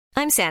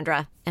I'm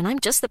Sandra, and I'm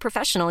just the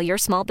professional your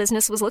small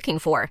business was looking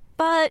for.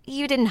 But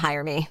you didn't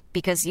hire me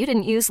because you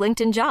didn't use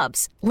LinkedIn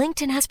Jobs.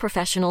 LinkedIn has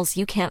professionals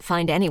you can't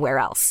find anywhere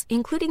else,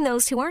 including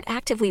those who aren't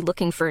actively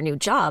looking for a new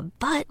job,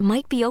 but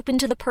might be open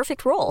to the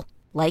perfect role,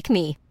 like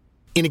me.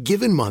 In a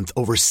given month,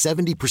 over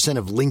 70%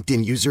 of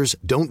LinkedIn users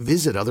don't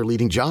visit other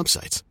leading job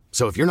sites.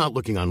 So if you're not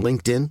looking on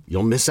LinkedIn,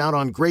 you'll miss out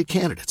on great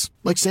candidates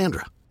like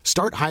Sandra.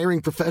 Start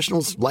hiring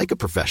professionals like a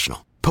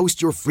professional.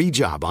 Post your free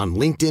job on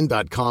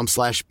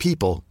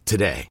linkedin.com/people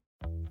today.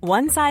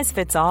 One size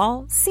fits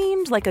all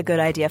seemed like a good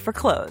idea for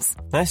clothes.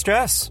 Nice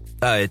dress.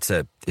 It's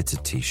a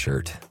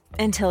t-shirt.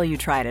 Until you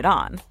tried it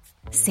on.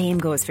 Same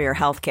goes for your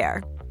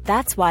healthcare.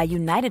 That's why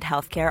United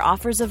Healthcare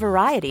offers a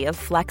variety of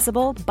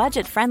flexible,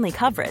 budget-friendly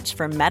coverage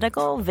for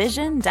medical,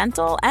 vision,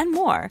 dental, and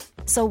more.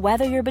 So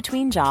whether you're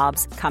between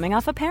jobs, coming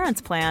off a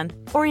parent's plan,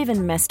 or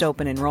even missed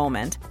open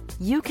enrollment,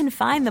 you can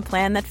find the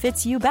plan that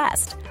fits you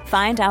best.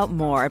 Find out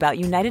more about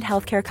United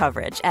Healthcare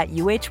coverage at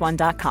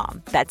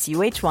uh1.com. That's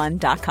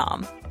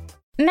uh1.com.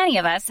 Many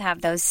of us have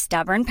those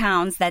stubborn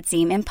pounds that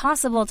seem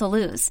impossible to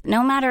lose,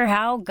 no matter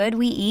how good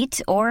we eat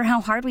or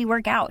how hard we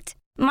work out.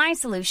 My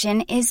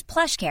solution is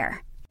PlushCare.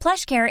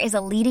 PlushCare is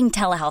a leading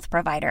telehealth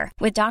provider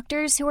with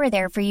doctors who are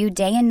there for you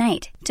day and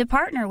night to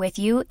partner with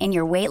you in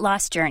your weight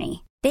loss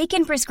journey. They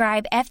can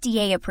prescribe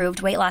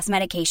FDA-approved weight loss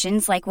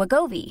medications like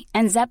Wegovy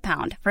and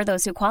Zepbound for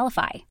those who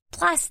qualify.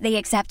 Plus, they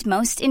accept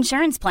most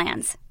insurance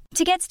plans.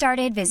 To get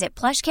started, visit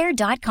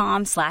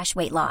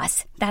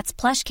plushcare.com/weightloss. That's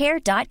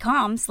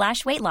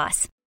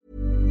plushcare.com/weightloss.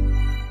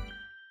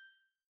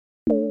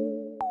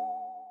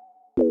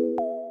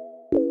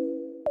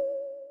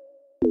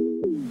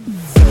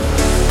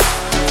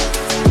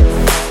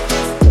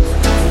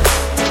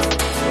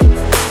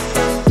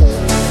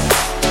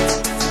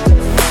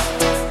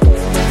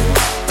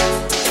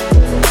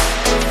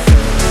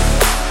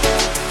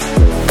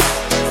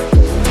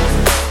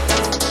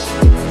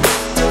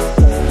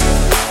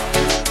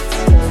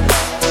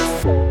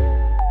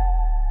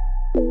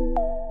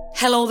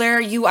 Hello there,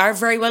 you are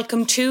very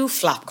welcome to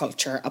Flop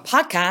Culture, a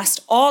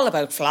podcast all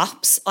about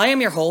flops. I am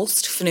your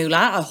host,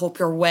 Fionnuala. I hope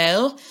you're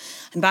well.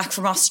 I'm back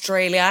from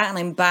Australia and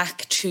I'm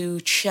back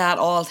to chat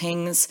all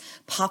things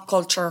pop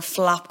culture,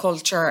 flop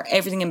culture,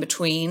 everything in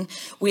between.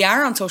 We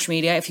are on social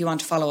media. If you want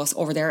to follow us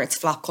over there, it's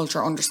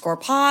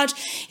flopculture_pod.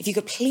 If you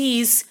could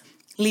please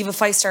leave a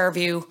 5-star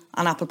review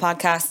on Apple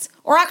Podcasts,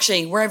 or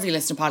actually wherever you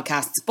listen to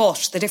podcasts.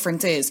 But the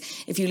difference is,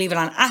 if you leave it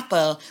on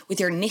Apple with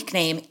your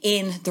nickname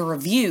in the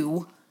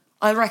review,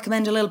 I'll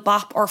recommend a little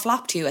bop or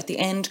flop to you at the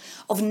end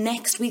of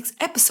next week's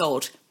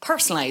episode.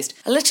 Personalised.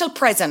 A little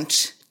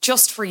present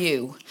just for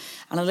you.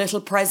 And a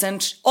little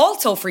present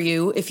also for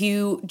you if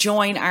you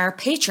join our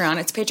Patreon.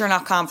 It's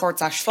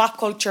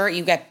patreon.com/flopculture.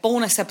 You get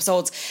bonus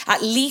episodes,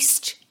 at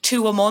least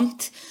 2 a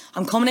month.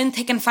 I'm coming in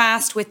thick and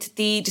fast with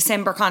the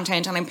December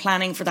content and I'm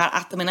planning for that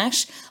at the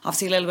minute.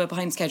 Obviously a little bit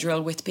behind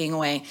schedule with being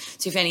away. So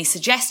if you have any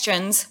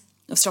suggestions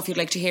of stuff you'd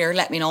like to hear,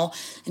 let me know.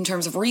 In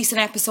terms of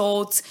recent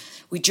episodes,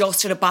 we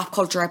just did a Bop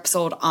Culture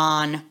episode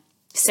on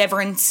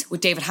Severance with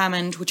David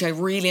Hammond, which I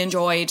really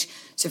enjoyed.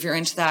 So if you're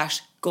into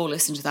that, go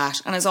listen to that.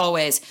 And as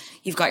always,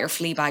 you've got your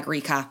Fleabag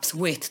recaps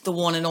with the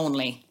one and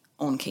only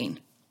Owen Keane.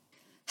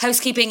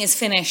 Housekeeping is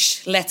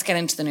finished. Let's get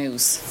into the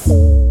news.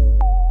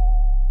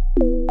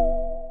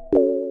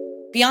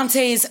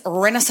 Beyonce's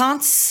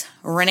Renaissance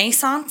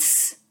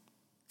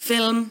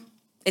film,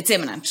 it's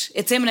imminent.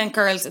 It's imminent,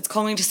 girls. It's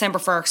coming December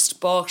 1st,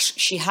 but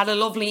she had a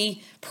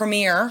lovely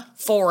premiere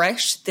for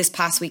it this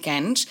past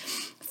weekend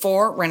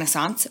for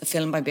Renaissance, a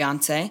film by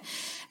Beyonce.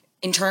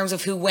 In terms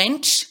of who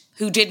went,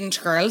 who didn't,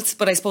 girls,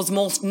 but I suppose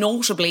most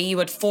notably you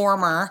had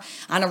former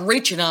and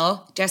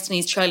original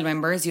Destiny's Child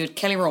members. You had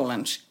Kelly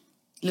Rowland,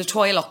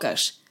 LaToya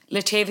Luckett,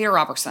 Latavia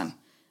Robertson,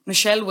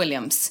 Michelle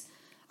Williams.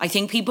 I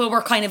think people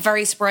were kind of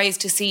very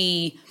surprised to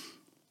see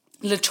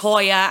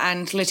LaToya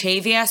and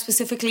Latavia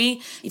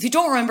specifically. If you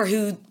don't remember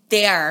who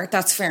they are,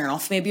 that's fair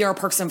enough. Maybe you're a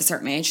person of a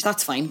certain age.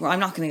 That's fine. Well, I'm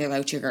not going to give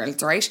out to you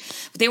girls, right?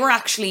 But they were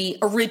actually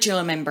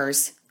original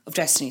members of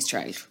Destiny's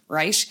Child,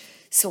 right?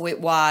 So it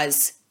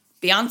was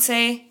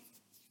Beyonce,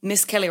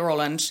 Miss Kelly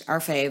Rowland, our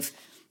fave,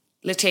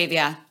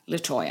 Latavia,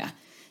 LaToya.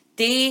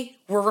 They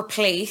were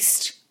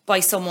replaced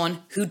by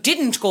someone who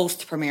didn't go to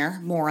the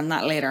premiere. More on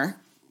that later.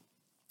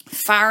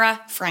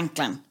 Farrah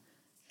Franklin.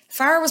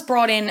 Farrah was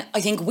brought in,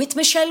 I think, with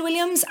Michelle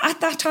Williams at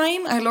that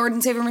time, our Lord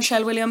and Saviour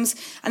Michelle Williams.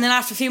 And then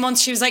after a few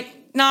months, she was like,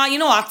 nah, you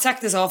know what,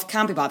 sack this off,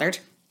 can't be bothered.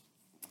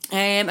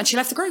 And she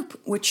left the group,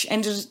 which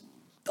ended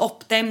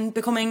up them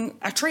becoming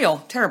a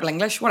trio. Terrible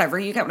English, whatever,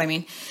 you get what I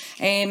mean.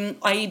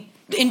 I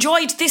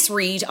enjoyed this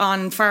read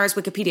on Farrah's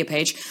Wikipedia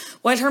page.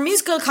 While her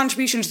musical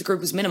contribution to the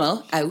group was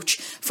minimal, ouch,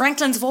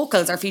 Franklin's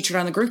vocals are featured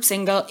on the group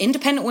single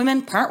Independent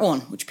Women Part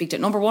 1, which peaked at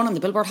number 1 on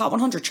the Billboard Hot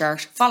 100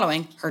 chart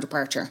following her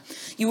departure.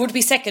 You would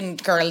be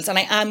second, girls, and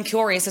I am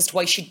curious as to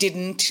why she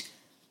didn't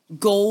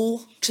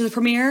go to the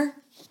premiere.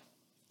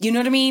 You know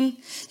what I mean?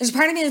 There's a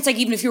part of me that's like,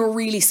 even if you were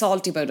really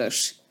salty about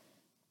it,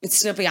 it's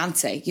still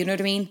Beyonce, you know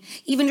what I mean?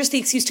 Even just the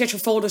excuse to get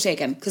your photo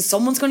taken, because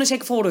someone's going to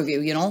take a photo of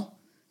you, you know?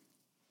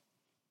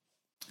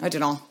 I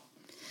don't know.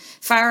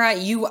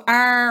 Farah, you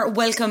are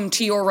welcome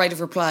to your right of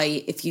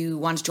reply if you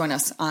want to join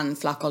us on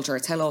Flock Culture.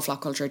 It's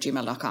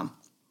helloflockculture@gmail.com.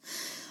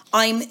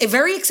 I'm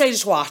very excited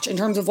to watch in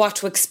terms of what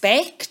to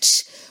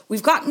expect.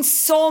 We've gotten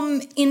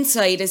some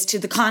insight as to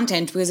the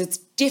content because it's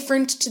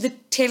different to the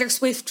Taylor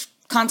Swift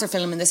concert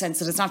film in the sense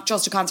that it's not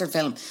just a concert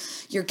film.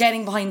 You're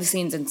getting behind the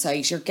scenes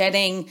insight. You're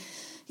getting...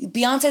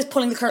 Beyonce's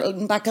pulling the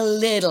curtain back a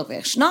little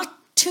bit.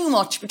 Not too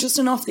much, but just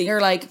enough that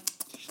you're like...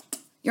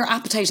 Your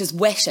appetite is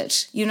whetted.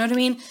 You know what I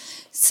mean?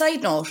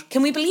 Side note,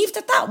 can we believe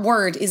that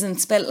word isn't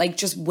spelled like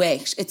just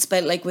wet? It's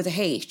spelled like with a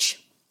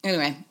H.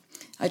 Anyway,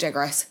 I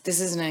digress. This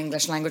is an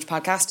English language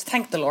podcast.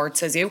 Thank the Lord,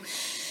 says you.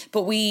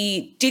 But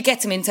we did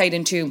get some insight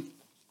into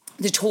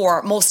the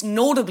tour. Most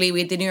notably,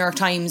 we had the New York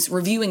Times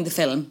reviewing the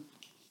film.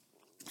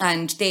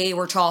 And they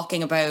were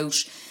talking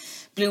about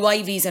Blue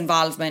Ivy's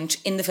involvement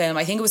in the film.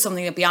 I think it was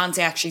something that Beyonce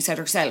actually said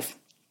herself.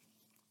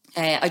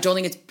 I don't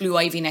think it's Blue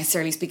Ivy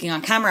necessarily speaking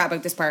on camera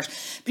about this part.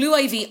 Blue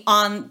Ivy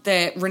on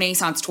the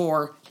Renaissance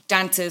tour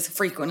dances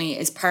frequently,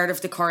 is part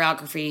of the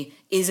choreography,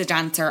 is a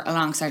dancer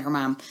alongside her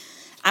mum.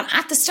 And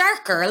at the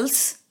start,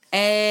 girls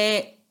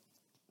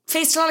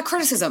faced a lot of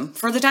criticism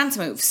for the dance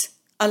moves.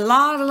 A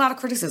lot of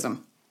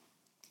criticism.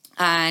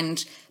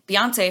 And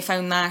Beyonce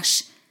found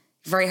that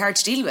very hard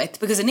to deal with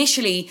because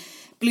initially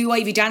Blue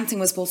Ivy dancing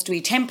was supposed to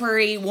be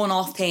temporary,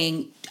 one-off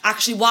thing.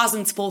 Actually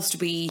wasn't supposed to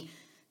be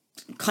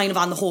kind of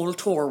on the whole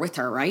tour with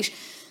her, right?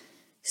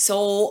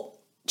 So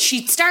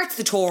she starts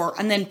the tour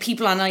and then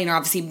people online are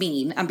obviously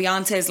mean and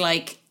Beyonce's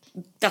like,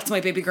 that's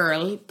my baby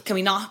girl, can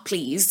we not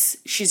please?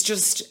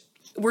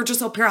 We're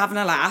just up here having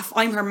a laugh.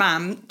 I'm her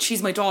mum,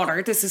 she's my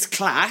daughter, this is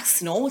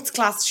class. No, it's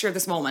class to share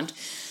this moment.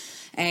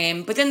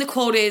 But then the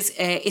quote is,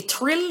 it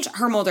thrilled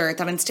her mother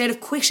that instead of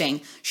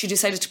quitting, she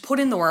decided to put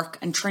in the work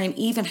and train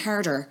even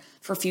harder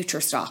for future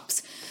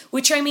stops.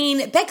 Which, I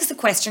mean, begs the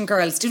question,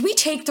 girls, did we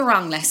take the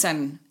wrong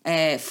lesson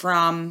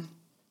from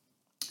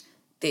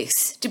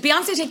this? Did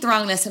Beyonce take the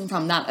wrong lesson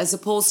from that as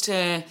opposed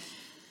to,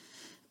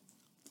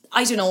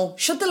 I don't know,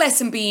 should the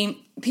lesson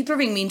be, people are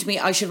being mean to me,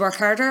 I should work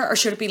harder? Or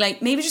should it be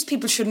like, maybe just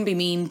people shouldn't be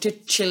mean to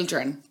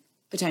children,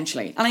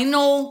 potentially? And I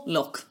know,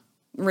 look,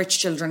 rich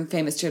children,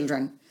 famous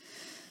children.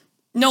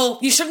 No,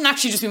 you shouldn't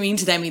actually just be mean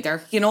to them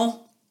either, you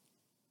know?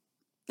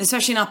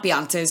 Especially not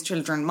Beyonce's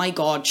children. My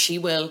God, she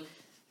will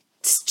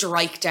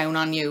strike down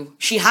on you.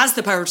 She has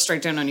the power to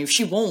strike down on you.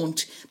 She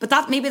won't.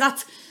 But maybe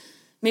that's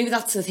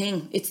the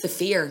thing. It's the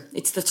fear.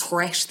 It's the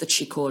threat that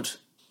she could.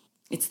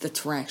 It's the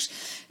threat.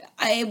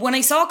 When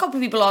I saw a couple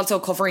of people also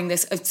covering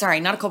this,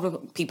 not a couple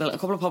of people, a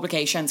couple of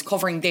publications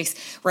covering this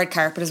red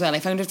carpet as well, I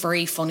found it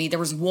very funny. There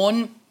was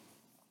one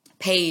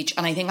page,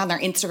 and I think on their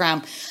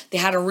Instagram, they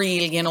had a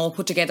reel,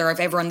 put together of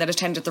everyone that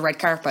attended the red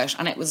carpet,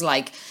 and it was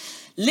like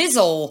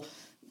Lizzo,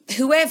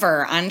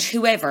 whoever,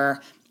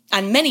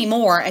 and many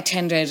more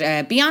attended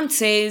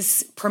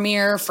Beyonce's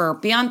premiere for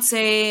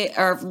Beyonce,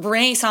 or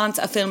Renaissance,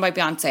 a film by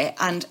Beyonce,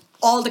 and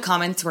all the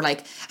comments were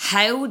like,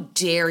 how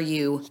dare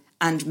you,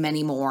 and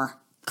many more,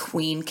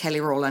 Queen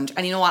Kelly Rowland.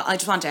 And you know what, I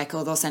just want to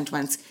echo those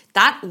sentiments.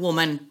 That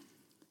woman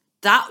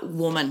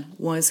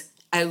was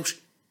out.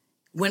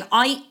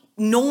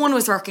 No one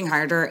was working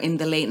harder in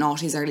the late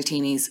noughties, early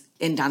teenies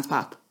in dance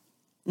pop.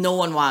 No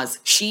one was.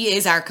 She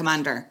is our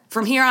commander.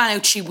 From here on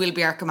out, she will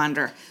be our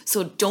commander.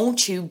 So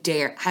don't you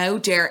dare, how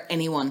dare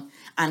anyone,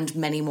 and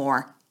many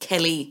more,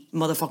 Kelly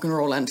motherfucking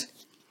Rowland.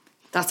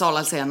 That's all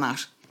I'll say on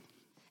that.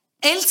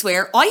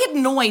 Elsewhere, I had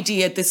no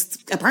idea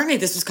apparently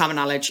this was common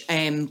knowledge,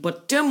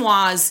 but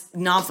Demois'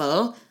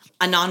 novel,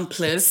 A Non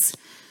Plus,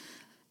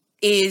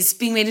 is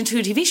being made into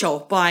a TV show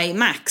by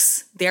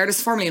Max, the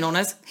artist formerly known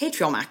as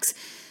HBO Max.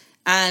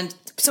 And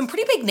some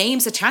pretty big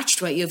names attached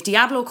to it. You have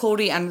Diablo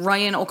Cody and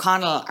Ryan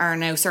O'Connell are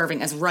now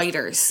serving as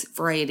writers,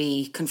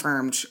 Variety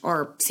confirmed,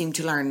 or seemed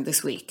to learn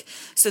this week.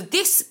 So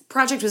this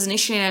project was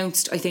initially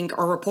announced, I think,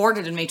 or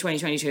reported in May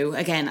 2022.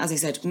 Again, as I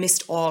said,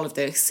 missed all of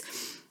this.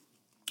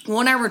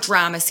 1 hour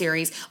drama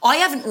series. I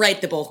haven't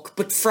read the book,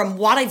 but from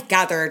what I've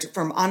gathered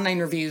from online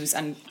reviews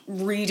and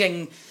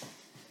reading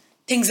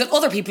things that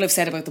other people have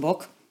said about the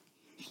book,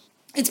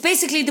 it's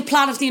basically the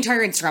plot of the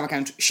entire Instagram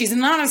account. She's an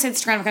anonymous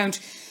Instagram account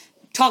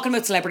talking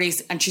about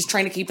celebrities, and she's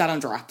trying to keep that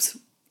under wraps,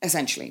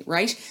 essentially,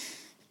 right?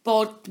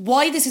 But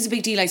why this is a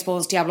big deal, I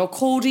suppose, Diablo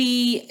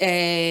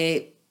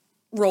Cody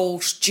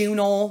wrote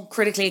Juno,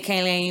 critically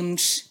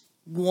acclaimed,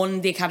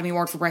 won the Academy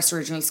Award for Best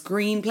Original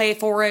Screenplay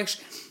for it.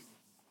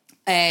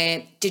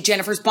 Did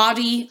Jennifer's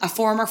Body, a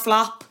former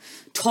flop,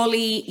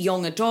 Tully,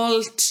 young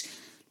adult,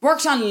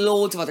 worked on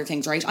loads of other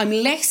things, right? I'm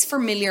less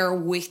familiar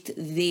with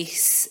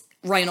this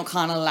Ryan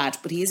O'Connell lad,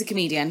 but he is a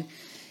comedian.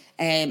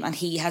 And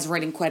he has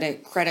writing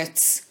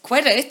credits,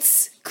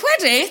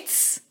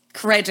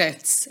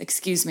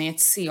 excuse me,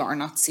 it's CR,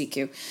 not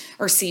CQ,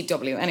 or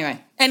CW,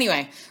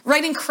 anyway,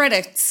 writing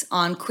credits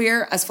on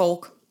Queer as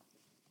Folk,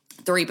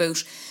 the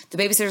reboot, The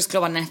Babysitter's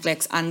Club on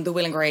Netflix, and The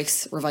Will and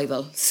Grace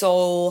revival.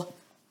 So,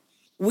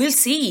 we'll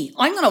see.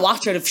 I'm going to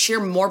watch it of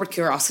sheer morbid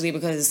curiosity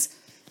because,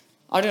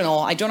 I don't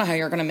know how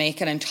you're going to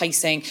make it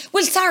enticing.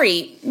 Well,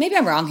 sorry, maybe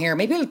I'm wrong here,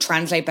 maybe it'll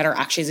translate better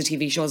actually as a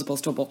TV show as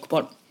opposed to a book,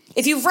 but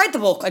If you've read the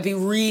book, I'd be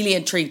really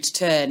intrigued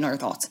to know your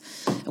thoughts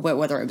about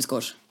whether it was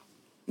good.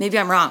 Maybe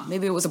I'm wrong.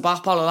 Maybe it was a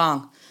bop all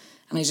along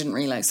and I didn't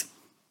realise.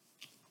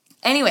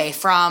 Anyway,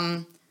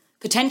 from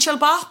potential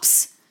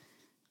bops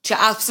to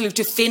absolute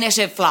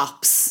definitive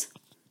flops.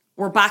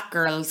 We're back,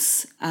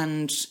 girls,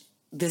 and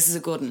this is a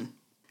good one.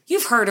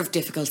 You've heard of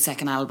difficult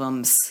second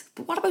albums,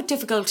 but what about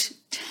difficult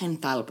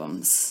 10th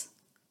albums?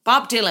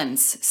 Bob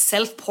Dylan's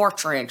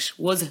Self-Portrait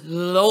was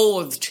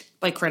loathed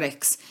by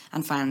critics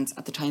and fans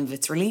at the time of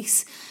its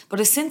release, but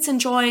has since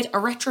enjoyed a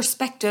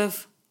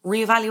retrospective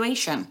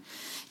reevaluation.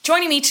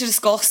 Joining me to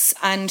discuss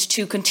and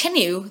to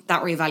continue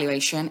that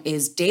reevaluation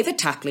is David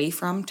Tapley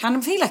from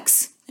Tandem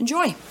Felix.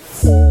 Enjoy.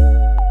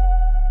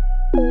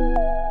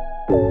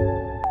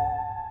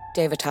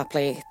 David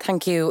Tapley,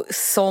 thank you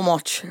so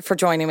much for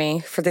joining me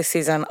for this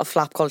season of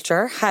Flap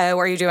Culture. How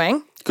are you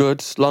doing?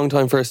 Good. Long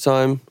time, first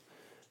time.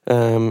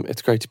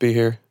 It's great to be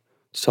here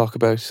to talk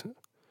about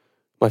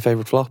my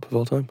favourite flop of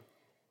all time.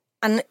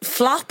 And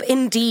flop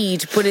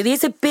indeed, but it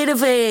is a bit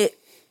of a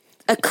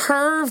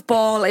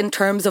curveball in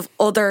terms of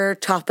other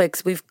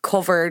topics we've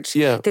covered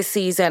this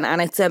season,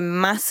 and it's a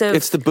massive...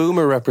 It's the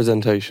boomer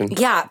representation.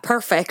 Yeah,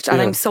 perfect.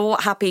 And I'm so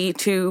happy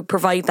to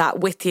provide that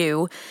with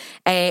you.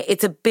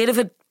 It's a bit of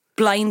a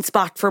blind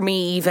spot for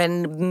me,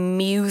 even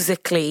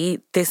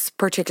musically, this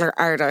particular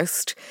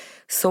artist.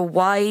 So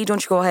why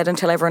don't you go ahead and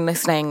tell everyone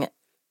listening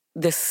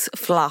this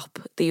flop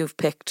that you've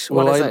picked?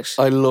 What is it?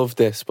 I love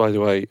this, by the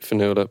way,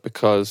 Fionnuala,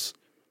 because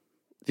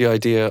the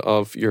idea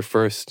of your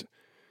first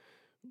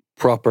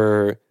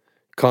proper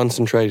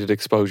concentrated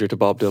exposure to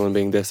Bob Dylan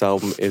being this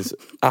album is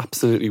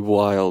absolutely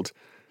wild.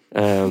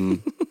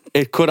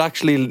 It could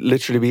actually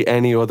literally be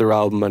any other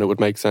album and it would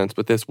make sense,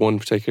 but this one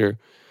particular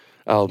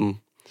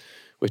album,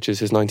 which is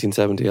his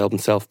 1970 album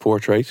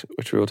Self-Portrait,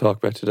 which we will talk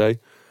about today,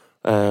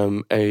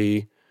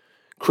 a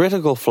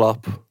critical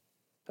flop,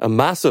 a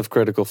massive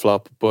critical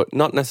flop, but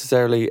not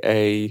necessarily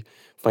a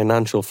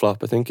financial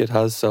flop. I think it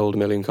has sold 1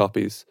 million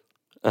copies,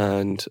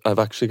 and I've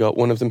actually got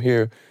one of them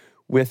here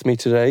with me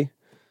today.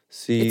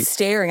 See, it's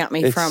staring at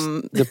me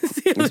from the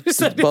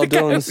Bob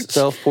Dylan's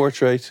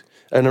Self-Portrait,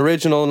 an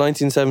original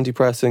 1970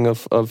 pressing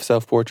of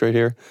Self-Portrait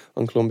here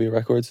on Columbia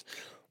Records.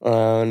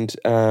 And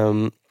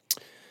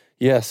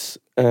yes,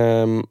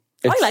 I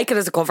like it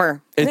as a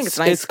cover. I think it's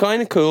nice. It's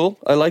kind of cool.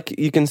 I like,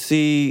 you can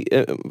see,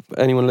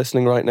 anyone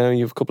listening right now,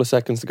 you have a couple of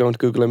seconds to go into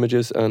Google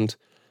Images and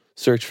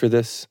search for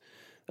this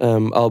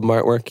album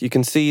artwork. You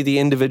can see the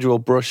individual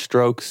brush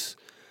strokes.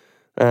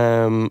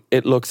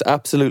 It looks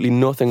absolutely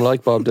nothing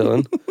like Bob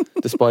Dylan,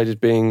 despite it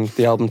being,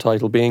 the album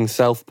title being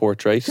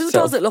Self-Portrait. Who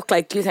does it look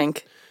like, do you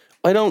think?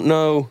 I don't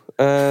know.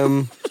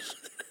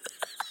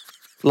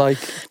 Like,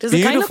 does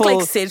it kind of look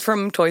like Sid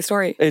from Toy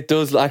Story? It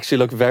does actually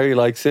look very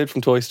like Sid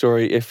from Toy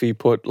Story if he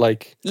put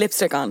like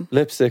lipstick on.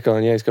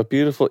 Yeah, he's got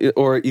beautiful,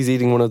 or he's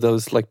eating one of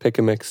those like pick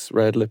a mix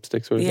red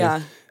lipsticks sort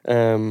of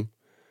thing.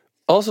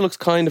 Also looks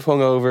kind of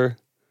hungover.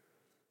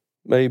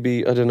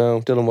 Maybe, I don't know,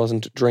 Dylan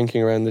wasn't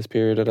drinking around this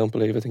period, I don't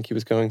believe. I think he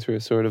was going through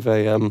a sort of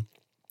a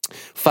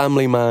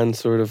family man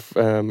sort of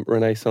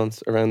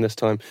renaissance around this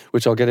time,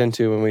 which I'll get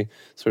into when we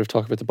sort of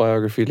talk about the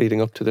biography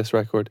leading up to this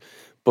record.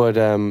 But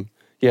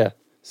yeah,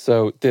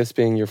 so this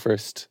being your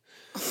first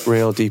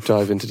real deep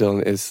dive into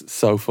Dylan is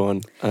so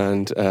fun.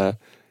 And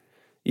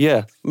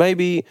yeah,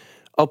 maybe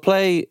I'll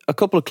play a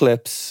couple of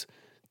clips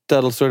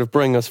that'll sort of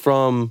bring us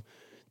from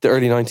the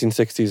early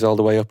 1960s all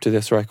the way up to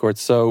this record.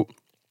 So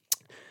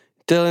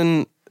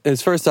Dylan,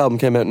 his first album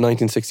came out in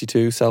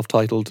 1962,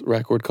 self-titled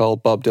record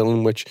called Bob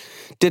Dylan, which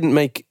didn't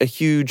make a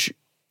huge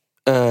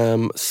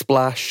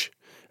splash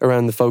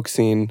around the folk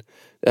scene,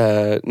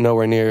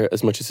 nowhere near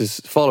as much as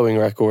his following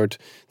record,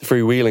 the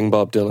freewheeling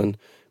Bob Dylan,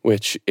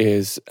 which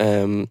is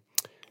it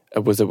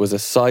was a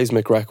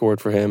seismic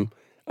record for him.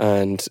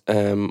 And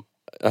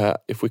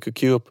if we could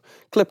cue up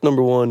clip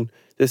number 1.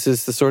 This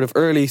is the sort of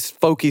early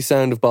folky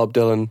sound of Bob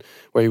Dylan,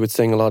 where he would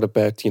sing a lot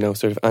about, you know,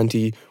 sort of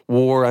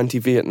anti-war,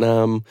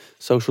 anti-Vietnam,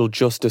 social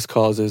justice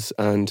causes,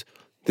 and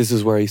this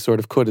is where he sort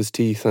of cut his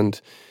teeth,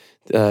 and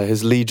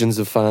his legions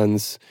of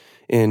fans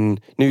in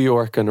New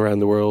York and around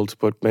the world,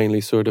 but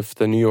mainly sort of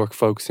the New York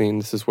folk scene.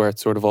 This is where it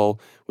sort of all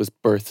was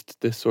birthed,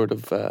 this sort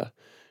of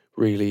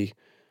really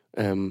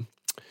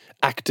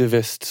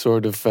activist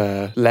sort of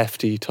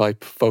lefty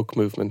type folk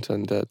movement,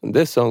 and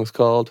this song's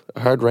called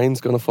A Hard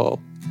Rain's Gonna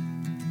Fall.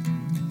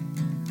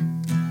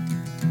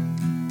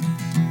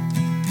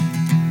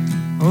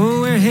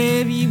 Oh, where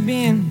have you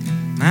been,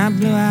 my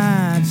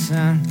blue-eyed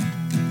son?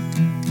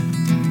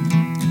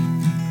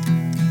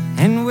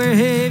 And where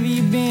have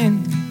you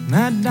been,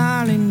 my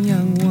darling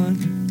young one?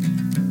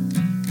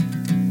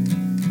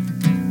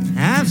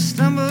 I've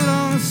stumbled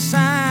on the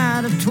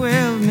side of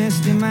 12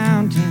 misty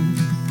mountains.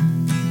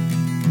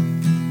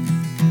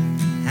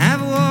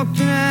 I've walked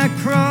and I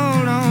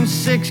crawled on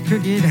 6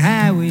 crooked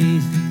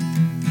highways.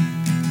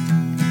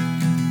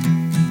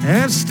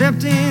 I've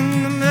stepped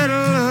in the middle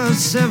of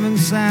 7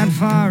 side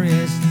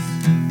forests.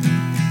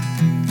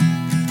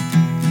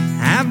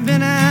 I've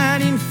been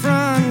out in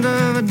front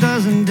of a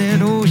dozen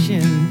dead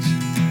oceans.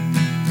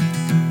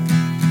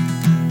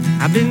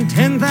 I've been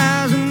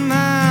 10,000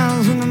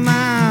 miles in the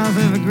mouth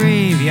of a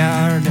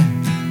graveyard.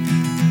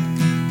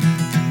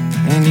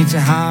 And it's a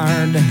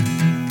hard,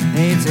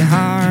 it's a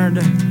hard,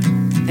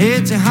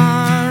 it's a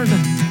hard,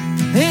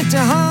 it's a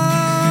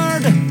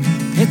hard,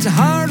 it's a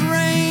hard rain.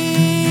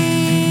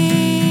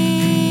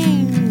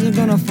 You're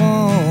gonna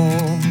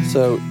fall.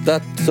 So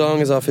that song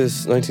is off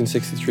his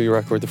 1963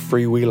 record, The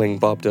Freewheeling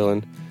Bob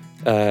Dylan,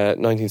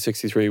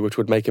 1963, which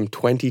would make him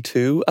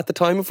 22 at the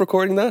time of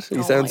recording that.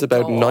 He sounds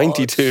about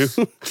 92.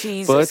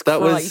 Jesus but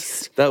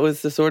Christ. that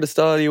was the sort of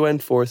style he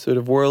went for, sort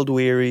of world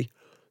weary.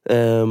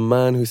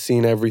 Man who's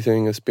seen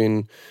everything,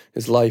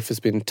 his life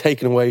has been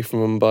taken away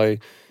from him by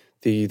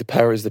the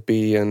powers that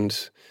be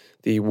and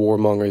the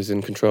warmongers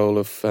in control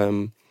of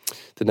the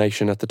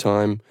nation at the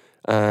time.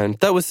 And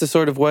that was the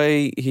sort of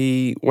way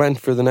he went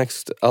for the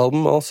next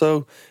album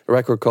also, a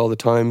record called The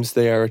Times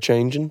They Are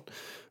A-Changin',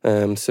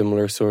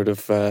 similar sort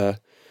of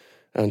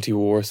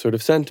anti-war sort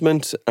of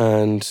sentiment,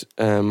 and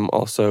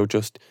also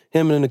just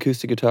him and an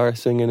acoustic guitar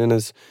singing in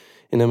his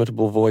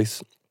inimitable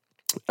voice.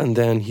 And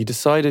then he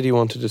decided he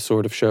wanted to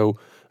sort of show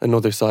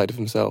another side of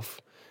himself,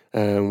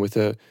 with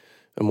a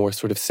more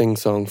sort of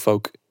sing-song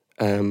folk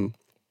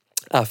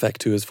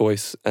affect to his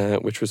voice,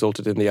 which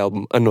resulted in the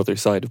album Another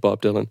Side of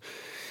Bob Dylan.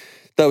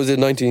 That was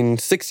in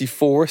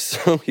 1964,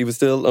 so he was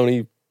still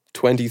only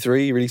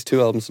 23. He released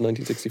 2 albums in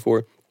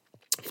 1964.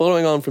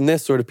 Following on from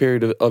this sort of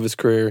period of his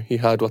career, he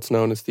had what's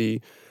known as the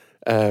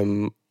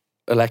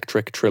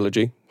Electric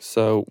Trilogy.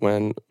 So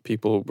when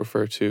people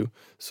refer to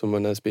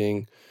someone as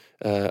being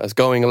as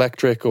going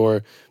electric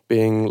or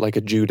being like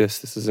a Judas,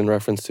 this is in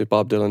reference to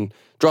Bob Dylan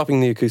dropping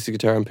the acoustic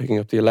guitar and picking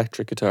up the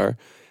electric guitar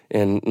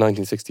in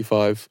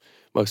 1965,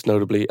 most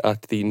notably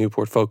at the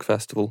Newport Folk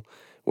Festival,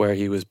 where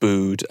he was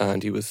booed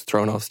and he was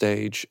thrown off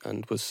stage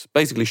and was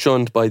basically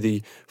shunned by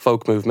the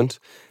folk movement.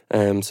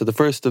 So the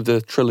first of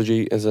the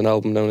trilogy is an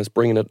album known as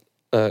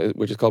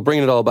which is called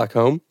Bringing It All Back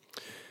Home,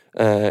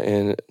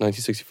 in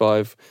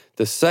 1965.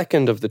 The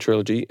second of the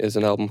trilogy is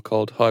an album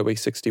called Highway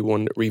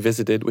 61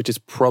 Revisited, which is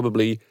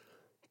probably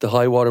the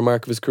high water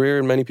mark of his career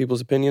in many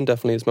people's opinion,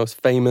 definitely his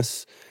most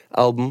famous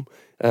album,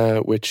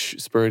 which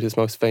spurred his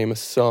most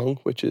famous song,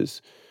 which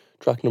is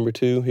track number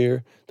 2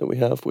 here that we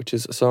have, which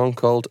is a song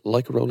called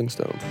Like a Rolling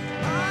Stone.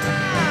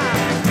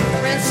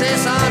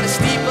 Princess on the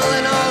steeple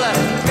and all the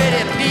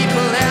pretty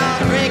people out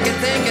drinking,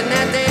 thinking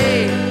that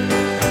they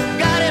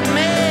got it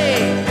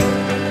made.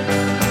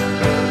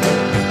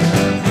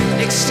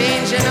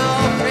 Exchanging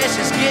all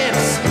precious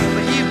gifts,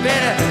 but you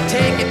better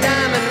take a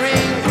diamond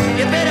ring,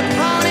 you better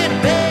pawn it,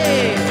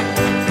 babe.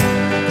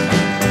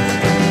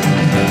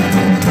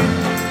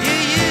 You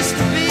used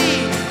to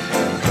be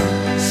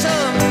so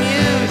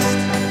amused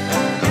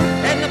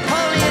at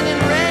Napoleon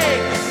and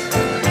rags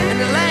and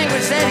the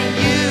language that he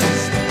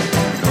used.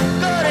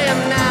 Go to him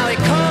now, he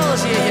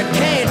calls you, you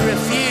can't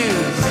refuse.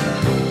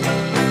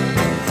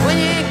 When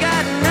you ain't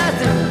got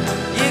nothing,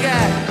 you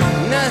got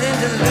nothing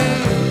to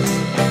lose.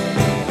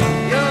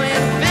 You're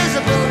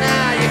invisible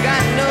now, you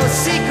got no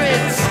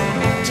secrets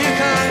to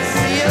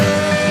conceal.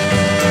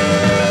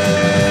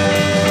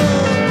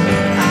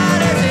 How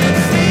does it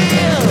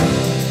feel?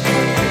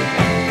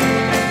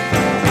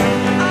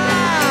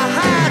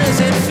 How does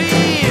it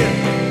feel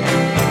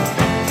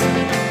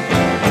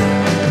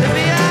to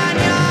be on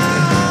your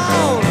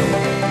own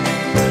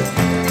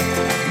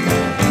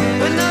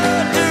with no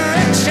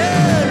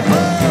direction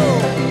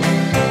home,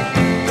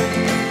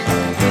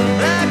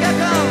 like a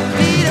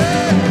complete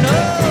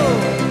unknown,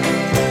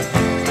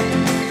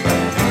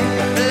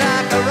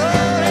 like a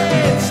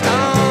rolling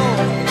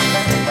stone?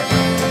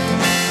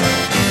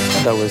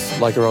 That was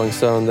Like a Rolling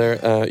Stone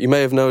there. You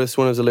may have noticed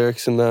one of the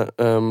lyrics in that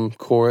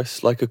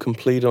chorus, like a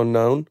complete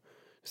unknown.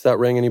 Does that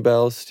ring any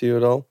bells to you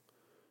at all?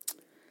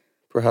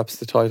 Perhaps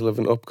the title of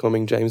an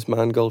upcoming James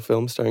Mangold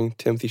film starring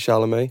Timothy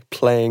Chalamet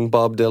playing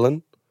Bob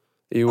Dylan.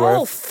 Are you aware?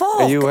 Oh,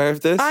 fuck. Are you aware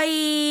of this?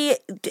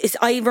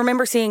 I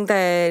remember seeing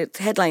the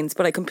headlines,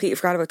 but I completely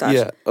forgot about that.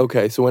 Yeah,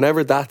 okay. So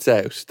whenever that's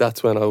out,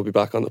 that's when I will be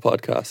back on the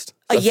podcast.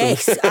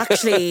 Yes,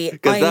 actually.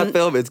 Because that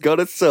film, it's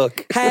gonna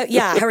suck. How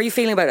are you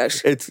feeling about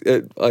it?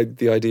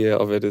 The idea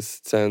of it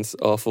sounds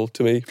awful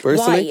to me,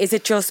 personally. Why? Is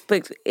it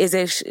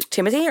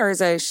Timothy or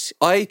is it...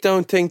 I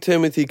don't think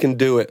Timothy can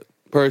do it,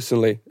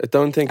 personally. I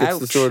don't think it's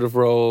the Ouch. sort of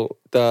role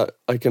that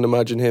I can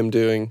imagine him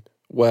doing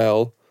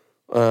well.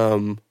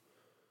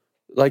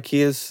 Like,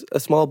 he is a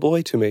small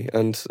boy to me,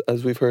 and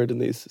as we've heard in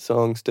these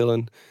songs,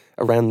 Dylan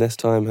around this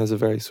time has a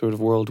very sort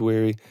of world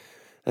weary,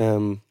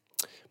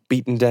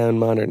 beaten down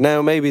manner.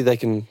 Now maybe they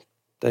can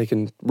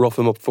rough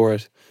him up for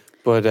it,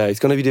 but he's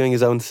going to be doing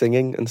his own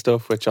singing and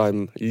stuff, which yeah.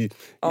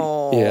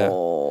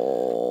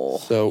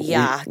 So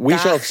yeah, we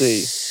shall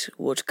see.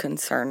 Would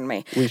concern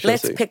me.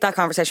 Let's pick that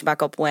conversation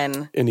back up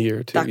when in a year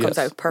or two that comes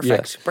out.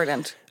 Perfect, yeah.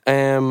 brilliant.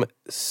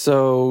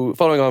 So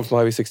following on from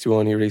Highway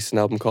 61, he released an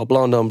album called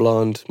Blonde on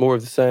Blonde. More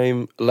of the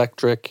same,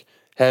 electric,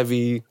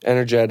 heavy,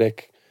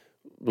 energetic.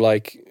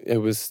 Like, it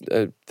was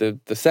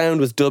the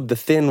sound was dubbed the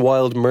Thin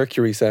Wild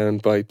Mercury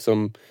sound by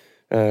some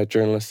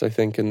journalist, I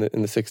think, in the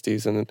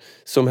 60s, and it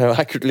somehow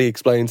accurately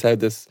explains how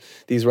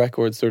these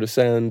records sort of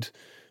sound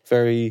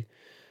very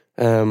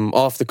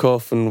off the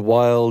cuff and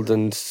wild,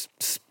 and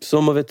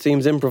some of it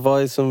seems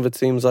improvised, some of it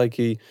seems like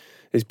he's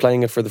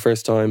playing it for the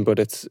first time, but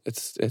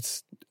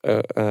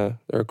they're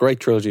a great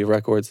trilogy of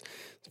records.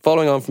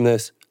 Following on from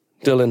this,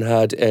 Dylan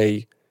had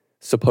a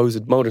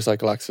supposed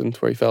motorcycle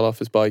accident where he fell off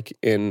his bike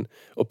in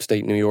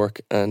upstate New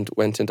York and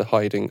went into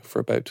hiding for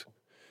about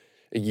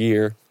a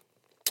year.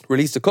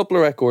 Released a couple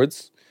of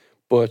records,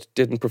 but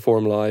didn't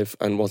perform live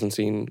and wasn't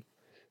seen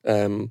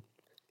in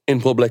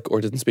public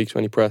or didn't speak to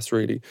any press,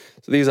 really.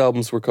 So these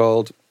albums were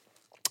called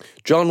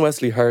John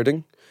Wesley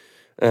Harding,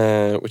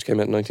 which came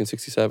out in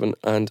 1967,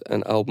 and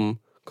an album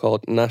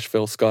called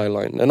Nashville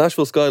Skyline. Now,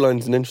 Nashville Skyline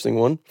is an interesting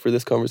one for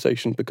this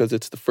conversation because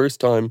it's the first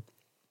time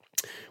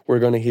we're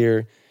going to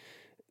hear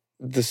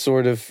the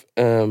sort of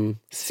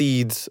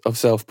seeds of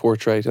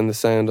Self-Portrait and the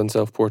sound on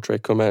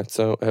Self-Portrait come out.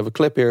 So I have a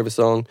clip here of a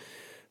song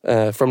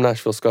from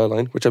Nashville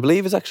Skyline, which I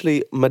believe is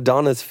actually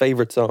Madonna's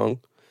favourite song,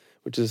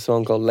 which is a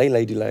song called Lay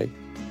Lady Lay.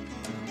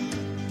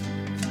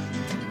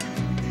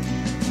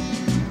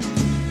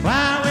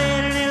 Why wait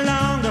any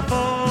longer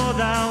for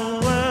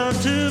the world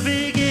to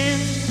begin?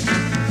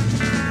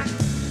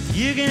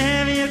 You can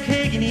have your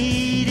cake and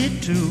eat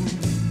it too.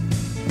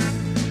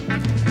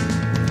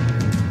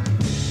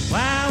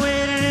 Why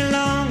wait any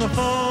longer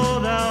for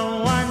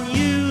the one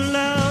you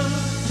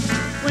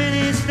love when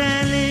he's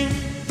standing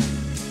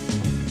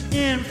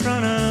in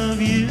front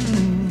of you?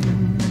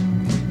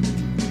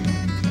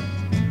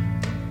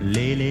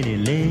 Lay, lady,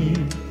 lay.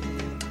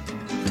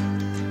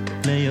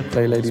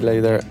 Lay Lady Lay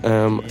there.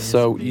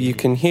 So you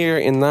can hear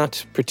in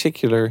that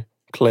particular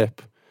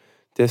clip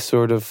this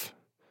sort of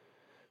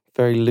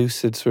very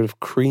lucid, sort of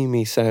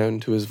creamy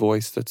sound to his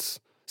voice that's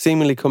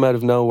seemingly come out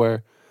of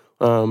nowhere.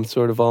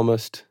 Sort of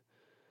almost,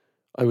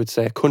 I would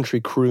say, a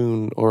country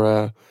croon,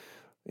 or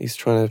he's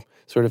trying to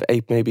sort of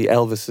ape maybe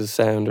Elvis's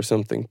sound or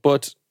something.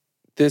 But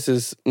this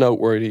is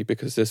noteworthy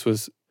because this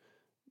was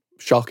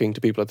shocking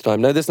to people at the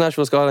time. Now, this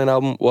Nashville Skyline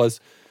album was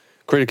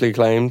critically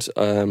acclaimed,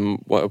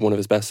 one of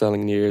his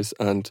best-selling years,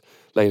 and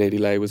Lay Lady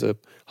Lay was a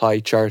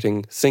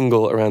high-charting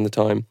single around the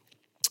time.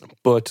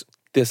 But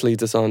this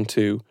leads us on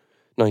to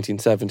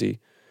 1970,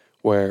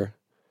 where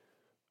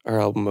our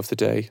album of the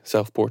day,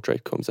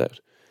 Self-Portrait, comes out.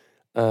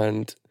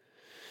 And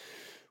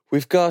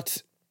we've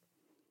got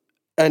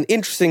an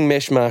interesting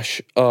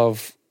mishmash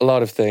of a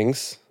lot of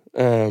things.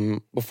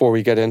 Before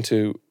we get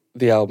into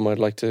the album, I'd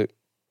like to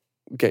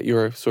get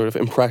your sort of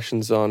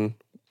impressions on,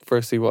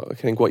 firstly,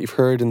 what you've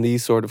heard in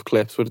these sort of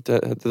clips. Do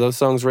those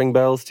songs ring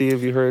bells to you?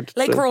 Have you heard?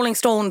 Like Rolling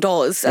Stone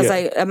does, as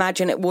I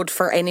imagine it would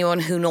for anyone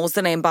who knows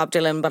the name Bob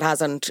Dylan but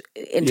hasn't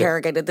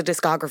interrogated the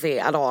discography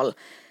at all.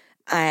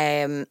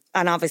 And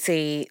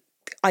obviously,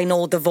 I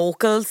know the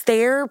vocals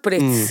there, but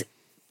it's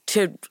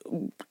to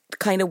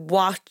kind of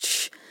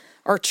watch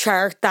or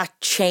chart that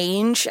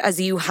change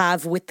as you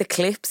have with the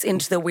clips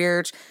into the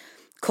weird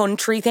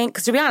country thing.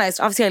 Because to be honest,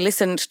 obviously I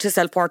listened to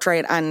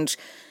Self-Portrait and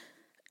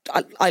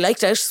I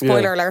liked it.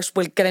 Spoiler alert,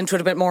 we'll get into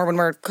it a bit more when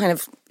we're kind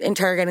of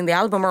interrogating the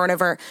album or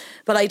whatever.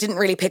 But I didn't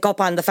really pick up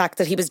on the fact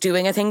that he was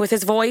doing a thing with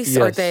his voice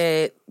or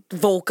the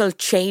vocal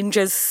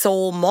changes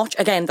so much.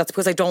 Again, that's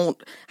because I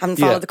haven't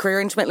followed the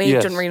career intimately,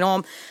 didn't really know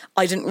him.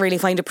 I didn't really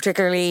find it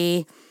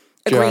particularly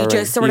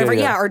egregious or whatever,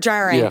 or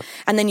jarring. Yeah.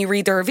 And then you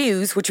read the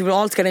reviews, which we will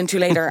also get into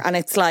later, and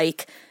it's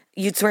like,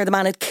 you'd swear the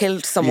man had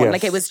killed someone. Yes.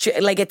 Like it was,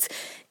 like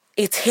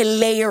it's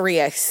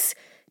hilarious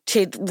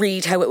to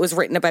read how it was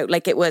written about,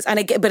 like it was.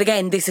 But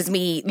again, this is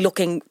me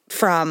looking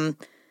from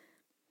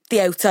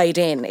the outside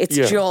in. It's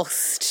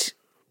just...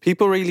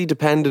 People really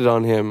depended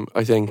on him,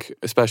 I think,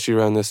 especially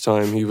around this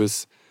time. He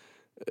was...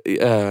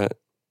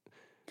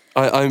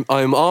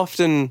 I'm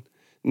often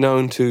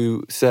known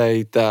to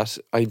say that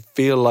I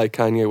feel like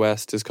Kanye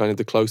West is kind of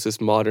the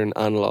closest modern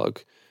analogue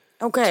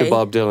to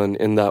Bob Dylan,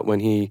 in that when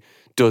he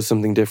does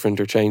something different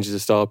or changes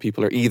his style,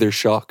 people are either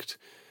shocked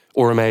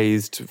or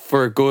amazed,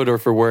 for good or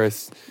for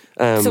worse.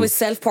 So his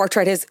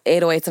Self-Portrait is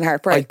 808s and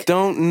Heartbreak? I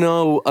don't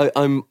know.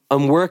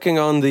 I'm working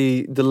on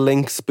the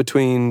links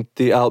between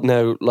the album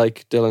now.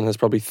 Like, Dylan has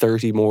probably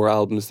 30 more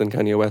albums than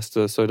Kanye West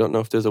does, so I don't know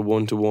if there's a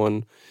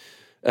one-to-one.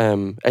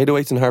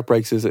 808s and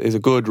Heartbreaks is a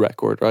good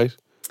record, right?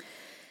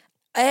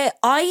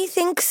 I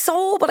think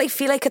so, but I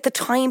feel like at the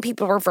time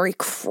people were very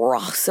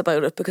cross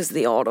about it because of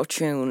the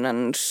auto-tune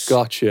and...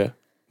 Gotcha.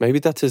 Maybe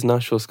that's his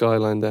Nashville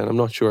Skyline then. I'm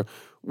not sure.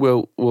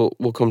 We'll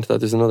come to that.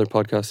 There's another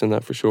podcast in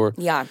that for sure.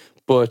 Yeah.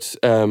 But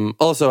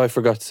also I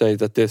forgot to say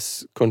that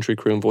this country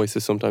croon voice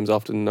is sometimes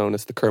often known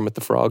as the Kermit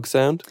the Frog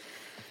sound.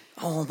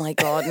 Oh my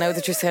God, now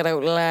that you say it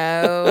out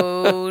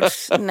loud.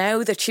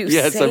 Now that you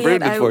say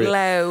it out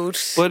loud.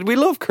 But we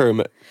love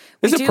Kermit.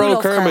 It's a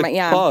pro Kermit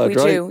pod, we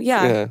right? do,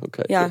 yeah. Yeah,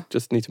 okay. Yeah.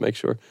 Just need to make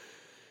sure.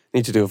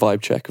 Need to do a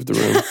vibe check of the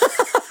room.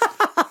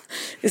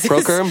 Is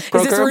this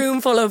room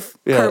full of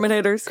Kermit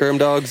haters? Kerm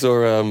dogs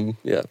or,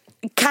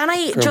 Can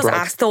I just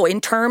ask though,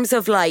 in terms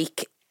of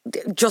like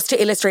just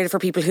to illustrate it for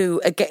people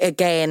who,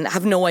 again,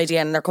 have no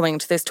idea and they're coming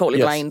into this totally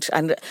blind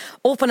and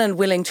open and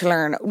willing to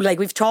learn. Like,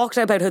 we've talked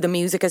about how the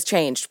music has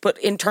changed, but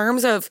in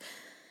terms of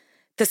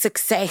the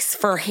success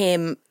for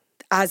him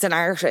as an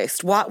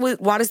artist,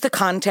 what is the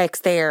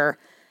context there?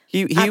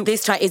 At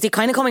this time, is he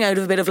kind of coming out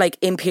of a bit of like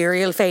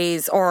imperial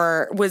phase,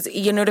 or was,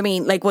 you know what I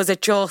mean? Like, was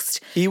it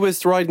just... He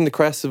was riding the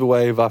crest of a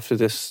wave after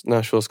this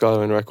Nashville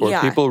Skyline record.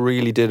 Yeah. People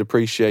really did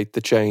appreciate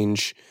the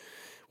change.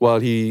 While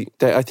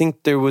I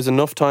think there was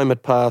enough time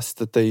had passed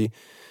that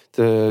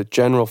the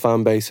general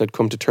fan base had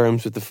come to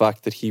terms with the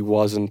fact that he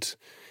wasn't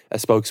a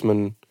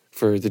spokesman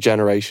for the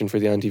generation, for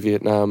the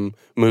anti-Vietnam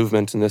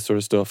movement and this sort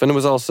of stuff. And it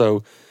was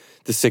also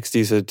the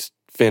 60s had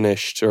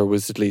finished, or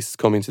was at least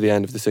coming to the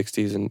end of the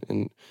 60s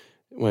and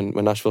when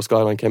Nashville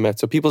Skyline came out.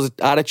 So people's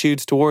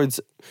attitudes towards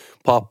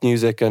pop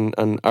music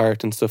and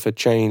art and stuff had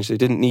changed. They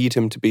didn't need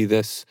him to be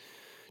this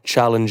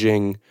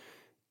challenging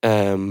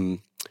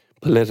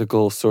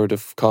political sort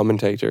of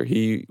commentator.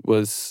 He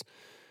was,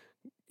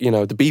 you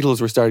know, the Beatles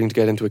were starting to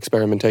get into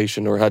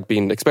experimentation, or had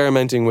been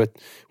experimenting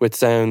with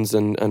sounds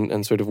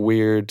and sort of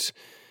weird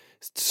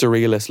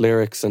surrealist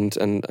lyrics,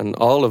 and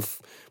all of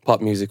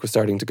pop music was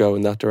starting to go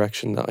in that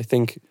direction. I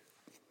think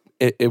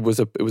it was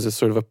a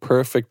sort of a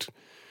perfect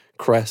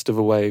crest of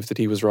a wave that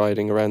he was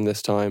riding around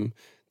this time,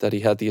 that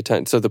he had the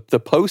attention. So the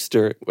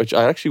poster, which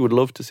I actually would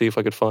love to see if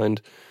I could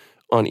find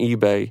on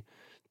eBay,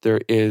 there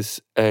is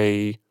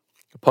a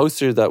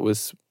poster that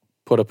was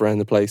put up around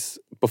the place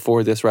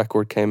before this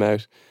record came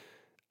out,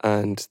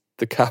 and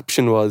the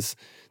caption was,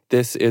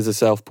 "This is a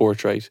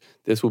self-portrait.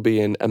 This will be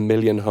in 1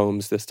 million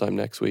homes this time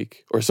next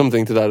week," or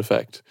something to that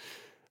effect.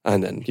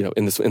 And then, you know,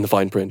 in the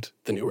fine print,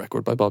 the new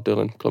record by Bob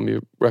Dylan, Columbia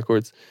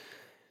Records.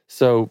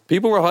 So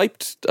people were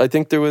hyped. I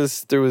think there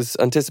was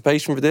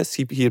anticipation for this.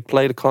 He had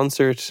played a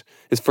concert,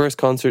 his first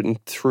concert in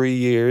 3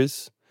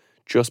 years,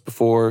 just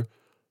before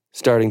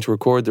starting to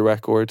record the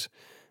record,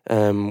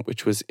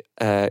 which was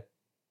at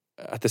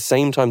the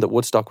same time that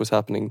Woodstock was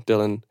happening.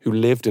 Dylan, who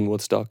lived in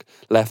Woodstock,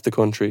 left the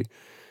country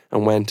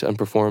and went and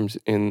performed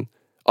in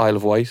Isle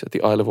of Wight, at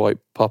the Isle of Wight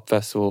Pop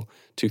Festival,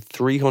 to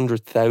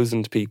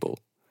 300,000 people.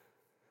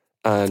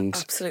 And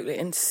absolutely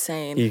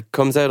insane. He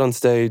comes out on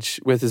stage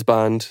with his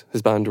band.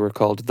 His band were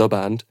called The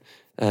Band,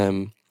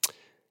 and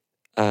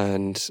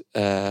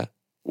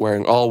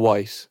wearing all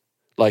white,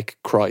 like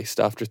Christ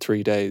after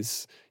 3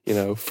 days, you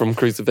know, from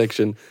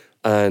crucifixion.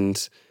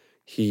 And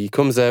he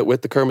comes out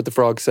with the Kermit the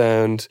Frog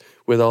sound,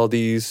 with all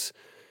these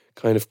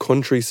kind of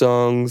country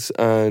songs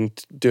and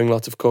doing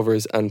lots of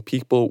covers, and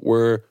people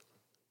were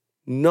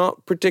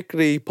not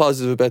particularly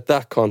positive about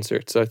that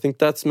concert. So I think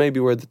that's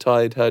maybe where the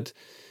tide had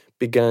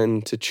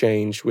began to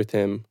change with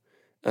him,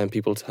 and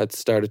people had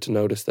started to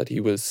notice that he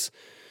was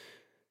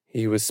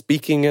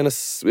speaking in a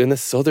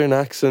southern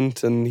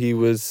accent, and he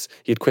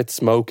had quit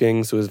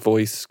smoking, so his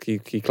voice,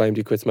 he claimed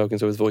he quit smoking,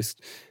 so his voice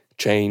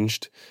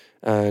changed,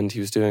 and he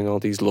was doing all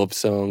these love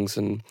songs,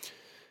 and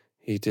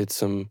he did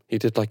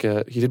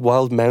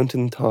Wild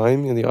Mountain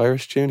Thyme in the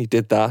Irish tune. He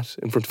did that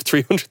in front of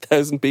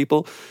 300,000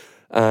 people,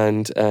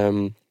 and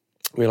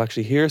we'll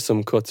actually hear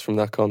some cuts from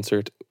that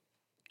concert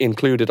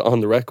included on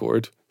the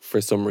record for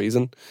some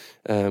reason.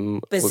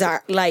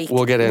 Bizarre.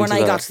 We'll get into when I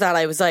got to that,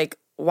 I was like,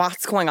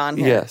 what's going on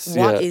here? Yes.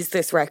 What is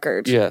this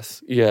record?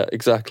 Yes. Yeah,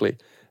 exactly.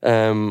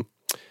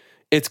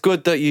 It's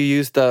good that you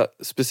used that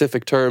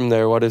specific term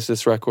there. What is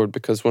this record?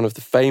 Because one of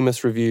the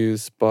famous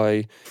reviews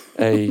by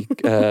a...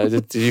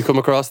 did you come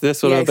across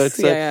this? What yes, I'm about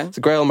to say? Yeah. It's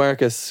Grail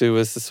Marcus, who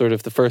was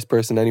the first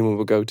person anyone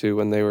would go to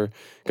when they were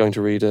going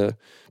to read a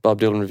Bob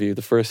Dylan review.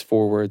 The first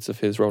 4 words of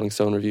his Rolling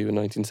Stone review in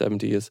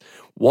 1970 is,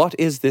 "What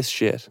is this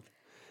shit?"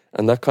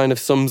 And that kind of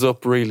sums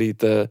up really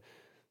the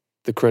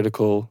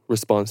critical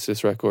response to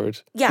this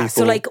record. Yeah,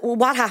 so like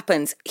what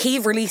happens? He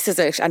releases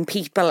it and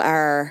people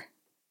are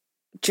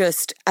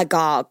just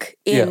agog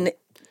in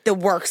the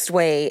worst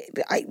way.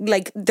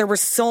 There were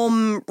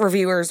some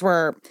reviewers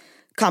were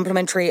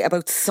complimentary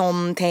about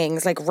some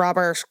things, like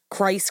Robert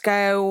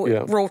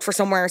Christgau wrote for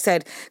somewhere,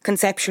 said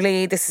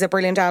conceptually this is a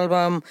brilliant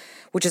album,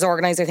 which is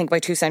organised I think by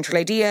 2 central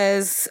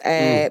ideas,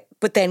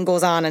 but then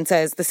goes on and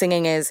says the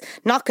singing is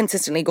not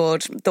consistently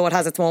good, though it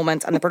has its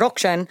moments, and the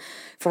production,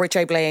 for which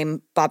I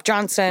blame Bob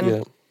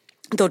Johnston,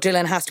 though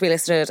Dylan has to be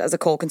listed as a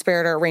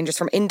co-conspirator, ranges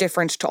from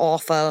indifferent to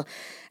awful.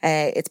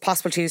 It's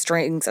possible to use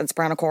strings and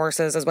soprano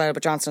choruses as well,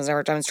 but Johnston has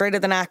never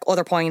demonstrated the knack.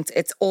 Other points,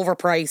 it's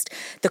overpriced.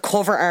 The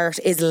cover art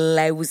is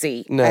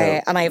lousy. And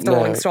I have the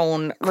Rolling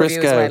Stone review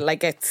as well.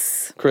 Like,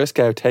 it's...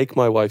 Christgau, take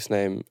my wife's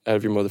name out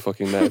of your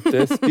motherfucking mouth.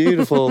 This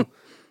beautiful...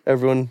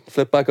 Everyone,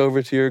 flip back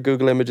over to your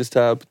Google Images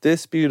tab.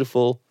 This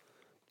beautiful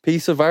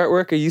piece of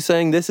artwork, are you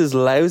saying this is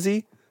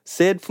lousy?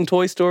 Sid from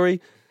Toy Story?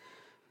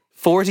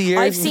 40 years?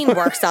 I've seen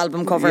worse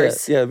album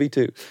covers. Yeah, me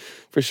too,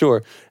 for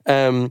sure.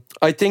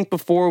 I think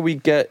before we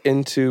get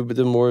into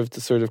the more of the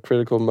sort of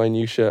critical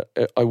minutiae,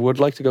 I would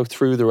like to go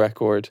through the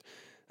record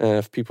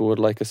if people would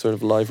like a sort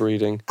of live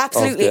reading.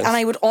 Absolutely, and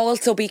I would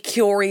also be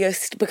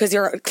curious, because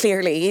you're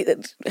clearly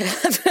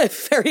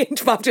very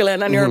into Bob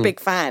Dylan and you're a big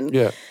fan.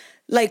 Yeah.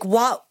 Like,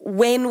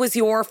 when was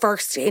your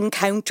first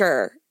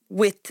encounter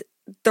with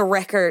the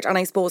record, and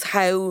I suppose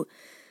how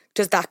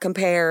does that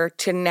compare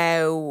to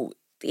now,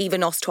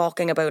 even us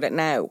talking about it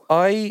now?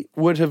 I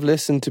would have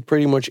listened to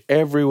pretty much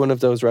every one of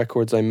those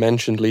records I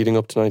mentioned leading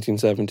up to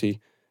 1970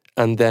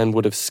 and then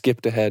would have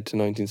skipped ahead to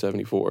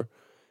 1974.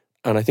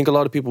 And I think a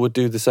lot of people would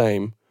do the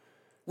same.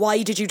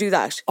 Why did you do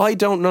that? I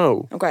don't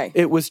know. Okay.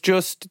 It was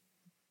just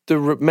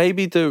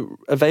maybe the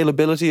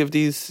availability of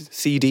these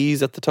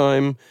CDs at the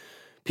time.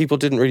 People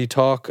didn't really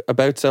talk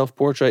about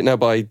self-portrait. Now,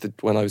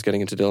 when I was getting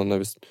into Dylan, I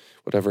was,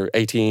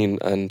 18,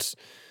 and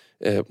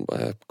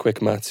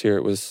quick maths here,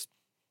 it was,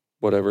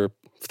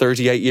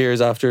 38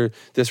 years after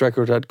this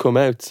record had come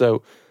out.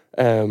 So,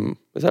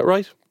 is that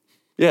right?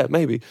 Yeah,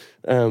 maybe.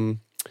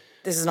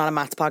 This is not a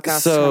maths podcast.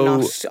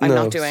 So, I'm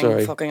not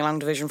doing fucking long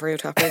division for you,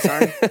 Tapley,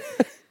 sorry.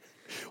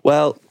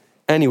 Well,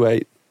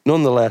 anyway,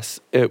 nonetheless,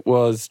 it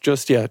was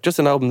just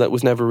an album that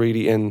was never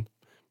really in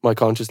my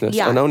consciousness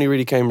and only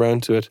really came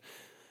around to it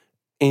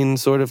in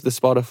sort of the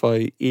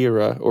Spotify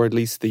era, or at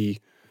least the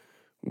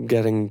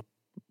getting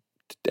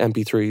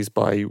MP3s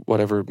by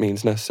whatever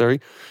means necessary.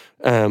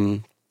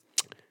 And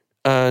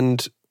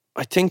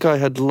I think I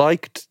had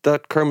liked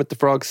that Kermit the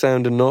Frog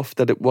sound enough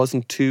that it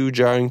wasn't too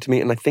jarring to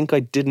me, and I think I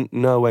didn't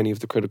know any of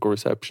the critical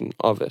reception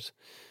of it.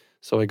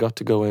 So I got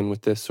to go in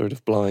with this sort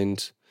of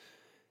blind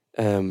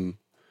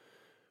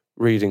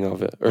reading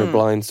of it, or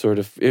blind sort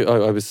of.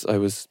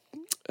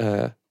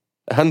 I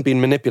hadn't been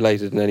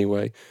manipulated in any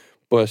way,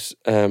 but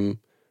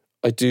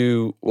I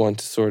do want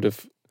to sort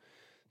of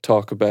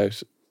talk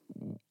about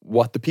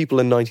what the people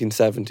in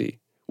 1970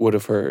 would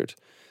have heard.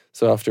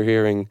 So after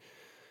hearing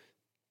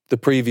the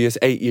previous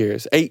 8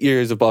 years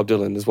of Bob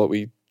Dylan is what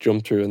we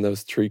jumped through in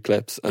those 3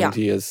 clips, and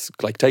he has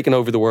taken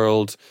over the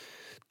world,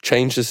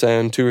 changed his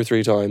sound 2 or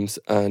 3 times,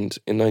 and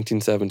in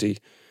 1970,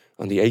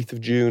 on the 8th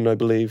of June, I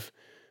believe,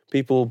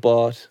 people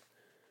bought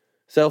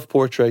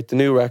Self-Portrait, the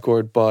new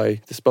record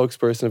by the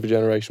spokesperson of a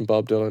generation,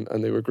 Bob Dylan,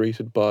 and they were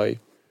greeted by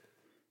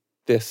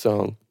this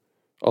song,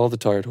 All the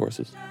Tired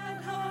Horses.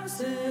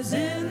 Horses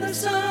in the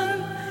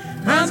sun,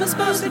 how's I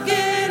supposed to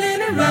get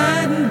in and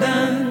riding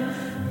down?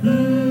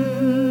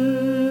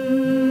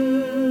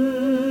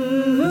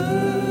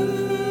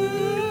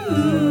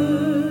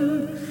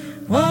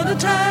 All the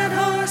tired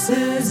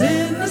horses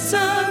in the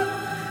sun,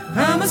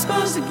 how am I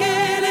supposed to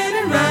get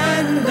in and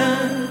riding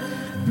down?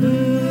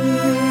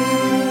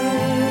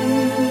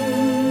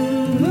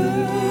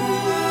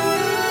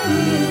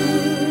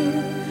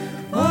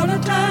 All the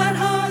tired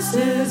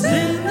horses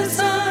in the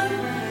sun,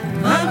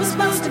 how am I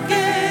supposed to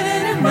get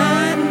in and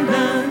riding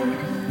down?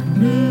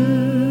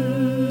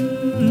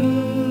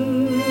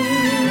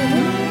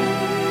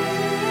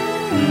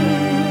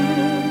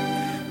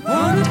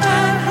 All the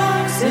tired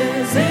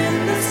horses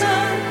in the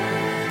sun,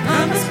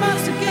 how am I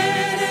supposed to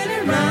get in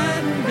and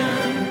riding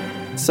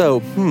down? So,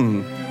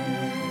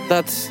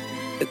 that's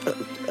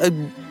a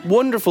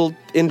wonderful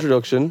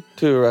introduction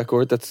to a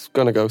record that's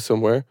going to go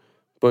somewhere.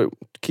 But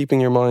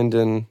keeping your mind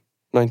in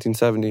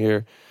 1970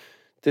 here,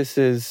 this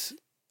is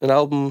an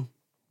album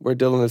where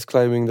Dylan is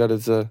claiming that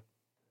it's a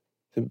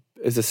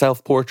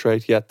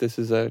self-portrait, yet this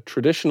is a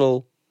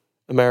traditional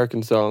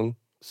American song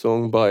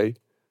sung by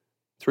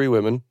 3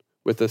 women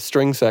with a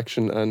string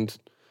section and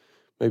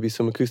maybe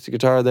some acoustic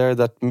guitar there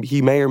that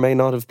he may or may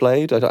not have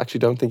played. I actually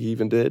don't think he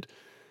even did.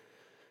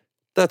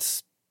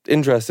 That's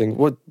interesting.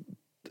 What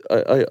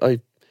I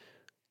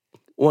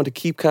want to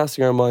keep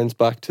casting our minds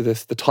back to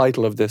this, the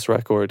title of this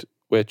record,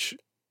 which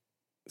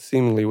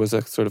seemingly was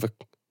a sort of a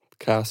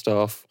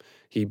cast-off.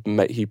 He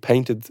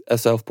painted a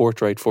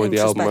self-portrait for the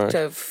album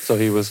art. So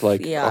he was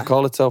like, I'll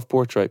call it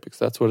self-portrait because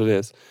that's what it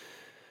is.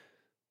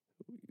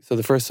 So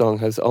the first song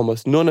has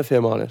almost none of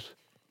him on it.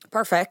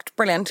 Perfect.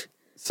 Brilliant.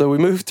 So we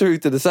move through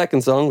to the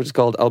second song, which is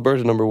called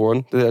Alberta Number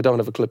 1. I don't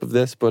have a clip of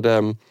this, but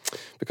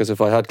because if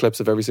I had clips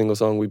of every single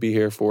song, we'd be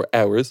here for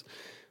hours.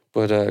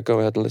 But go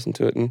ahead and listen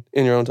to it in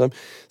your own time.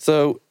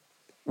 So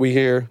we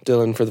hear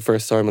Dylan for the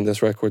first time on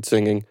this record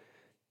singing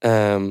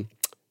in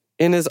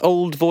his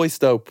old voice,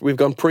 though. We've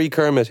gone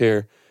pre-Kermit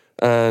here.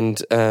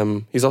 And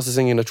he's also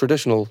singing a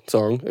traditional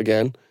song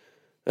again.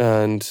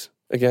 And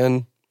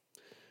again,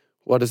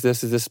 what is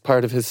this? Is this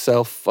part of his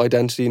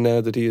self-identity now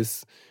that he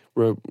is,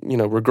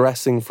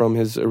 regressing from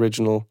his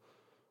original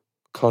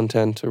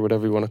content or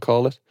whatever you want to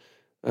call it,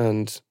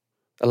 and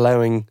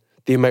allowing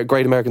the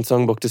Great American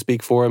Songbook to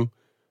speak for him?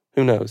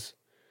 Who knows?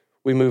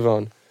 We move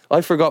on.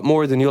 I Forgot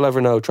More Than You'll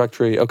Ever Know, track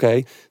 3.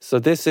 Okay, so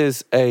this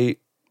is a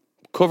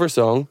cover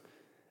song,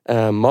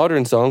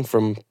 modern song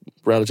from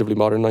relatively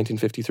modern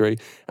 1953,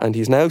 and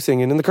he's now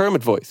singing in the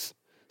Kermit voice.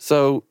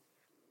 So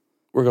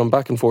we're going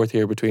back and forth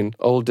here between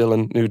old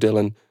Dylan, new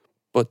Dylan,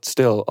 but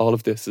still all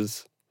of this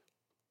is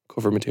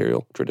cover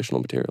material,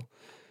 traditional material.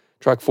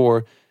 Track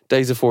 4,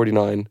 Days of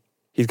 49.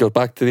 He's got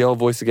back to the old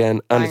voice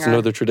again, and it's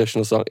another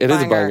traditional song. It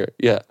is a banger,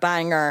 yeah.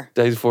 Banger.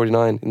 Days of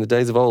 49, in the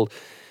days of old.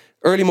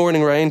 Early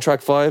Morning Rain,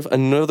 track 5,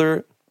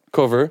 another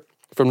cover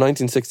from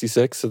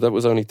 1966, so that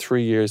was only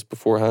 3 years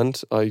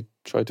beforehand. I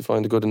tried to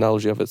find a good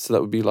analogy of it, so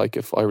that would be like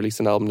if I released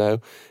an album now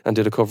and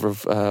did a cover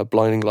of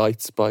Blinding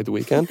Lights by The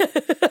Weeknd.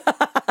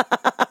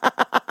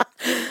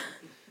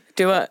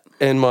 Do it.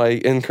 In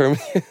Kermit,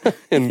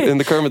 in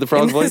the Kermit the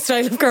Frog in voice? The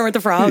style of Kermit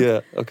the Frog. Yeah,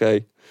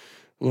 okay.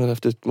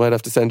 Might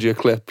have to send you a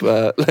clip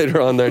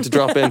later on there to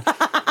drop in.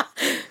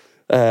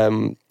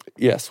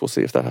 Yes, we'll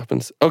see if that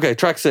happens. Okay,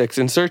 track 6,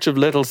 In Search of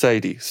Little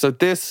Sadie. So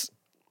this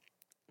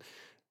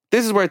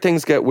is where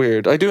things get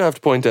weird. I do have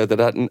to point out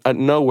that at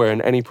nowhere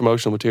in any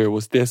promotional material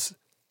was this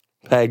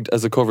pegged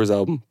as a covers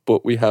album,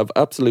 but we have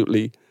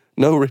absolutely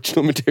no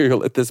original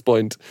material at this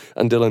point,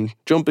 and Dylan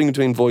jumping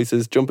between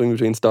voices, jumping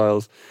between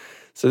styles.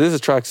 So this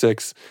is track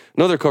 6,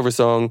 another cover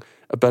song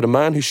about a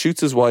man who shoots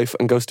his wife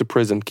and goes to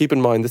prison. Keep in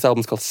mind, this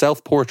album's called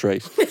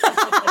Self-Portrait.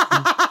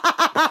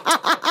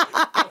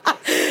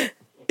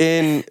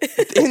 In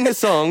the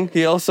song,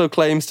 he also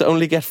claims to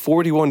only get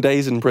 41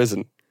 days in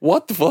prison.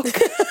 What the fuck?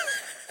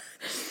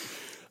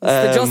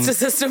 The justice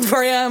system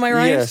for you, am I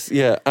right? Yes,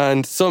 yeah.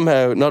 And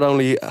somehow, not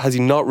only has he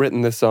not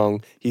written this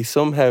song, he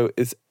somehow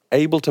is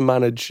able to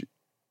manage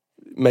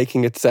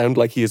making it sound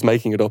like he is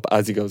making it up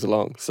as he goes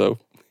along. So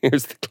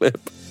here's the clip.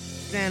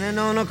 Standing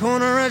on the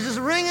corner, I was just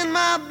ringing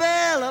my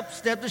bell. Up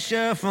stepped the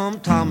sheriff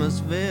from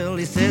Thomasville.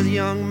 He says,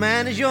 young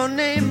man, is your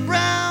name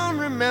Brown?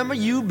 Remember,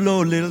 you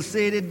blow little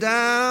Sadie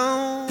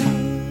down.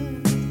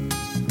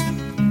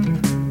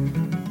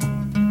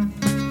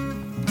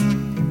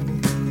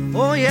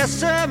 Oh, yes,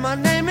 sir, my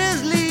name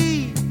is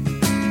Lee.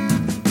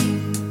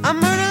 I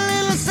murdered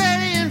little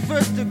Sadie in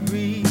first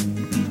degree.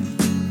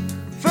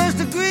 First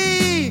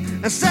degree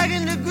and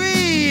second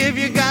degree. If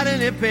you got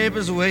any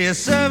papers, well, you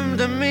serve them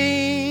to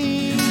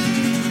me.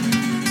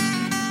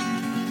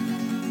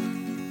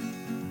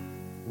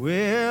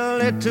 Well,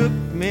 they took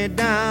me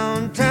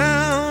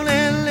downtown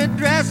and they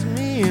dressed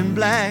me in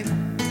black.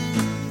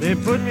 They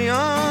put me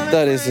on.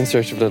 That is In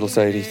Search of Little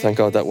Sadie. Thank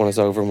God that one is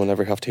over and we'll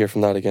never have to hear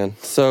from that again.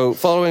 So,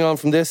 following on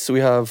from this, we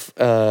have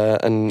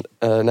an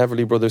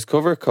Everly Brothers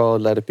cover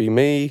called Let It Be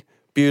Me.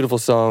 Beautiful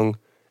song.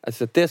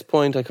 It's at this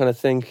point I kind of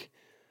think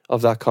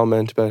of that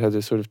comment about how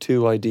there's sort of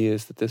two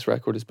ideas that this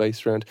record is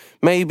based around.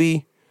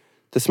 Maybe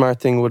the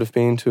smart thing would have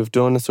been to have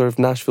done a sort of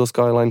Nashville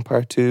Skyline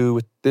Part 2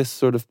 with this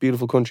sort of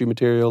beautiful country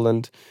material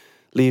and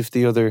leave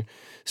the other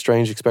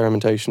strange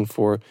experimentation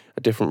for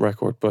a different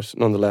record. But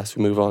nonetheless,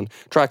 we move on.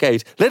 Track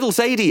 8, Little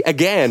Sadie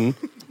again.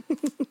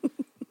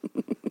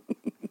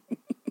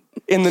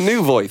 In the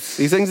new voice.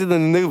 He sings it in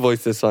the new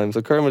voice this time,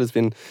 so Kermit has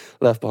been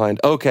left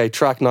behind. Okay,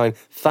 track 9.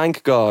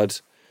 Thank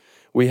God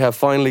we have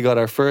finally got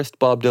our first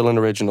Bob Dylan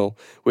original,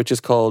 which is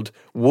called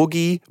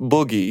Woogie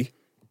Boogie.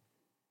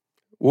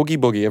 Woogie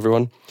Boogie,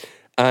 everyone.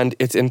 And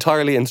it's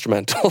entirely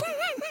instrumental.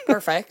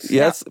 Perfect.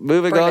 Yes, yeah.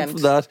 moving Brilliant. on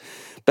from that.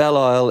 Belle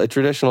Isle, a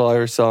traditional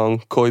Irish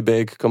song. Coy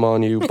Big, come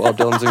on you, Bob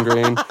Dylan's in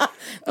green.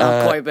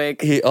 Coy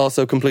Big. He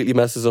also completely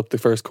messes up the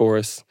first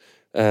chorus,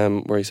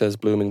 where he says,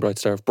 blooming bright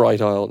star of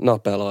Bright Isle,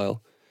 not Belle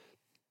Isle.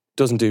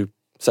 Doesn't do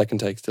second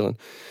takes, Dylan.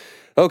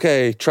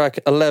 Okay, track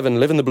 11,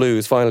 Live in the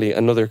Blues, finally,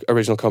 another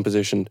original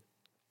composition.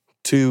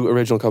 2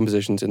 original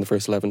compositions in the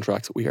first 11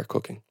 tracks we are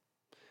cooking.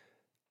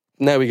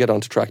 Now we get on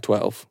to track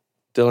 12.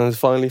 Dylan has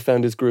finally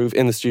found his groove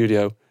in the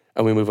studio,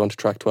 and we move on to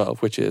track 12,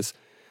 which is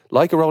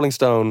Like a Rolling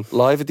Stone,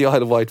 live at the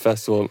Isle of Wight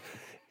Festival.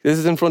 This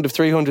is in front of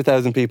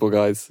 300,000 people,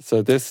 guys.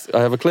 So I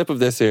have a clip of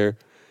this here.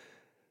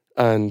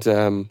 And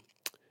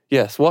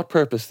yes, what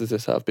purpose does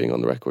this have being on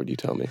the record, you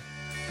tell me?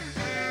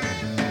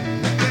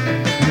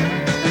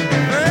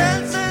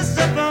 Princess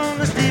up on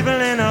the steeple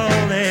and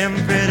all them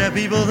pretty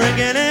people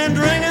drinking and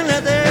drinking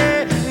that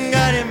they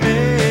got him made.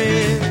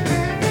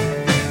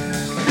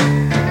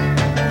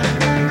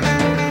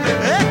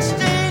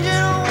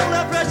 Exchanging all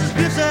the precious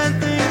gifts and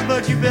things,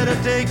 but you better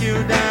take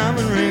your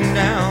diamond ring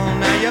down.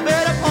 Now you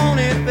better pawn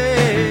it,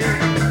 babe.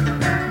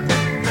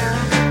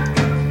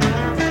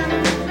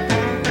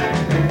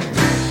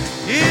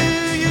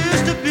 You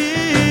used to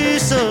be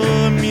so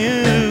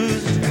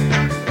amused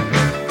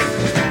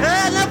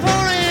at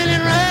Napoleon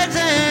in rags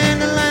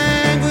and the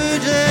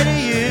language that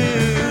he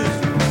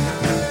used.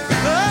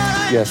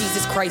 Yes.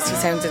 Jesus Christ, he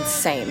sounds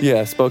insane.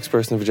 Yeah,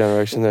 spokesperson of a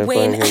generation there.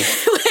 playing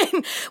his-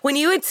 When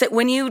you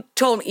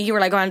told me, you were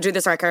like, I'm going to do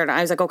this record, and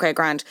I was like, okay,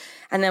 grand.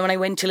 And then when I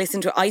went to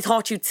listen to it, I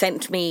thought you'd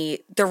sent me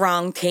the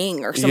wrong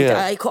thing or something.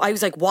 Yeah. I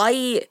was like,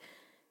 why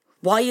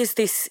is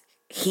this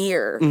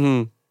here?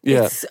 Mm-hmm.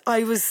 Yeah.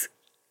 I'm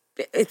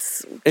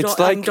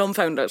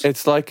dumbfounded.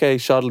 It's like a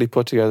shoddily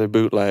put together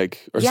bootleg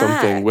or Yeah.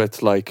 something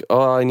with like,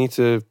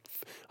 I've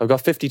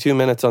got 52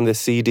 minutes on this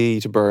CD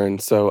to burn,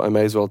 so I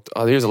may as well,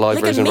 here's a live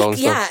like version a of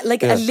Rolling mix,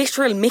 Stone. a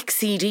literal mix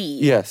CD.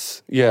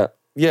 Yes, yeah.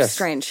 Yes.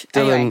 Strange.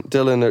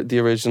 Dylan, the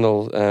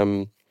original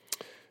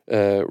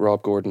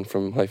Rob Gordon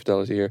from High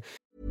Fidelity here.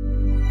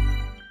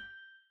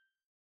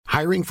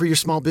 Hiring for your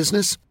small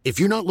business?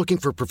 If you're not looking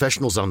for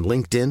professionals on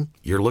LinkedIn,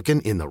 you're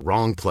looking in the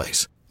wrong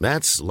place.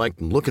 That's like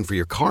looking for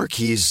your car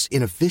keys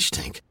in a fish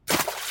tank.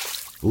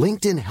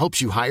 LinkedIn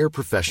helps you hire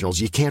professionals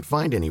you can't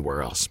find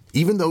anywhere else,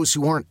 even those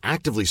who aren't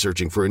actively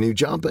searching for a new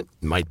job but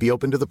might be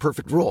open to the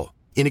perfect role.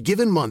 In a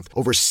given month,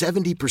 over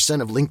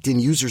 70% of LinkedIn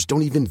users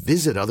don't even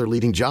visit other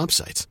leading job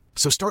sites.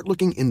 So start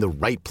looking in the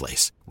right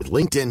place. With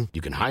LinkedIn, you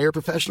can hire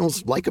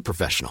professionals like a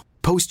professional.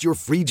 Post your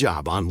free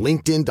job on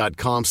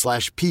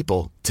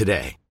linkedin.com/people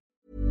today.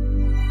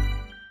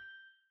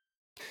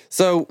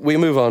 So we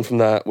move on from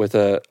that with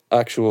a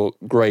actual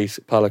great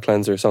palate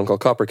cleanser song called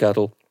Copper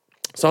Kettle.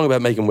 Song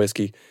about making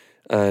whiskey.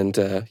 And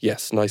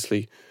yes,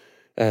 nicely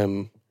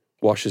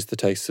washes the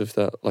taste of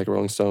that Like a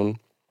Rolling Stone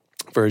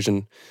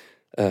version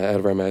out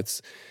of our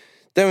mouths.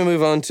 Then we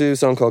move on to a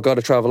song called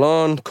Gotta Travel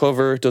On.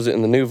 Cover, does it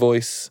in the new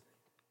voice.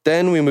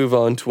 Then we move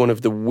on to one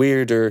of the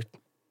weirder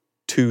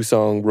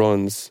 2-song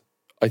runs,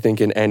 I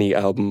think, in any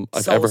album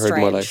I've ever heard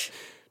in my life.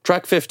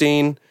 Track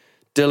 15,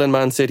 Dylan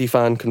Man City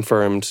fan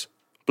confirmed,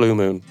 Blue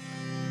Moon.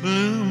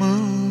 Blue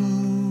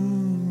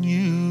moon,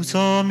 you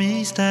saw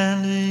me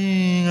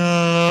standing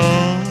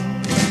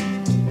alone,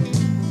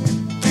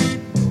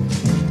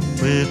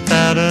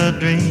 without a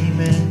dream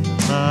in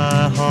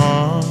my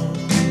heart,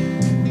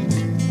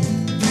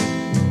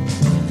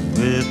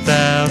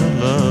 without a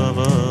love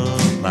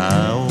of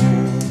my own.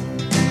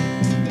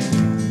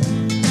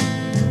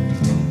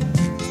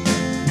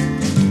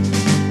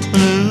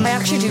 I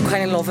actually do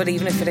kind of love it,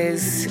 even if it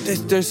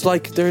is.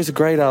 There's a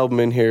great album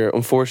in here.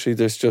 Unfortunately,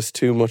 there's just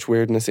too much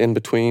weirdness in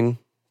between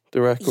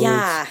the records.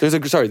 Yeah. There's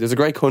a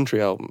great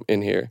country album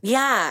in here.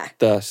 Yeah.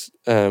 That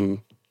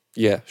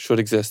should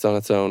exist on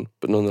its own,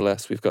 but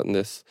nonetheless, we've gotten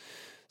this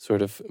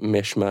sort of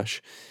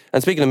mishmash.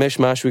 And speaking of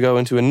mishmash, we go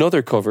into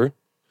another cover.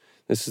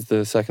 This is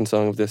the second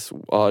song of this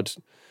odd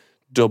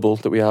double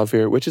that we have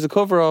here, which is a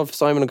cover of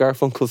Simon and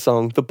Garfunkel's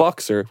song "The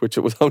Boxer," which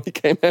it was only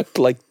came out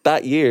like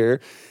that year.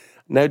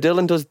 Now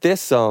Dylan does this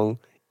song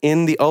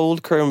in the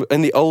old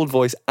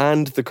voice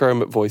and the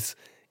Kermit voice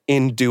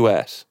in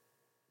duet.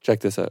 Check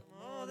this out.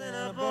 More than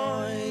a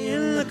boy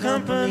in the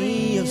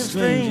company of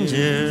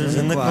strangers,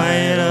 in the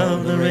quiet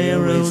of the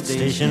railroad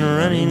station,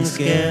 running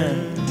scared,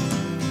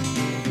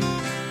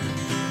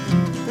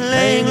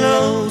 laying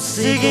low,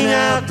 seeking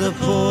out the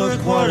poor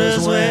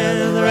quarters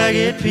where the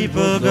ragged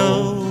people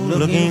go,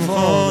 looking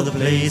for the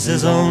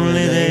places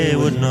only they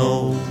would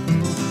know.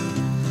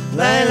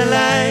 Lie, lie,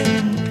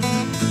 lie.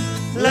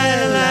 Lie,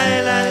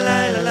 lie, lie,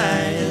 lie, lie,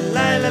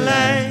 lie, lie, lie,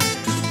 lie,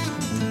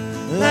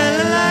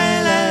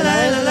 lie,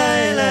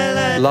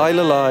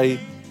 lie,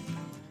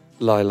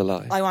 lie, lie,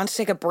 lie. I want to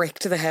take a brick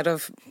to the head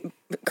of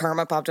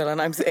Kermit Bob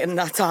Dylan. I'm in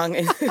that song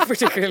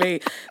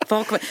particularly.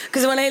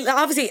 Because when I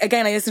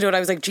listened to it, I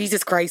was like,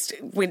 Jesus Christ,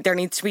 there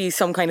needs to be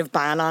some kind of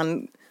ban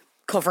on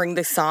covering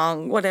this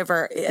song,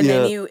 whatever. And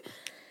then you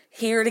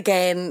hear it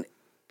again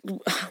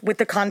with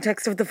the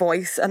context of the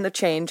voice and the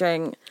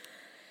changing.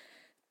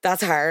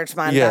 That's hard,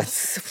 man.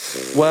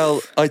 Yes.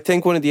 Well, I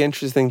think one of the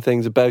interesting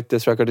things about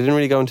this record, I didn't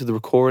really go into the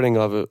recording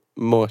of it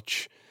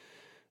much,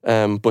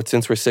 but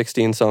since we're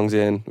 16 songs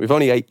in, we've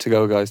only 8 to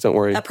go, guys, don't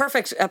worry. A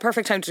perfect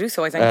time to do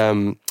so, I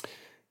think.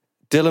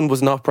 Dylan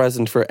was not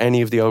present for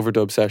any of the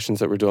overdub sessions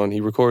that were done.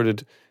 He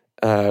recorded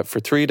for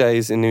 3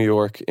 days in New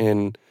York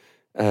in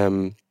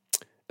a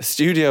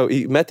studio.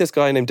 He met this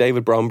guy named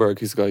David Bromberg,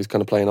 who's the guy who's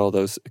kind of playing all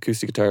those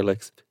acoustic guitar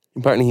licks.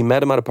 Apparently he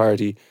met him at a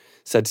party,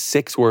 said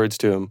 6 words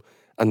to him,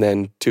 and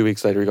then 2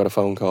 weeks later he got a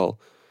phone call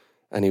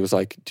and he was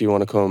like, do you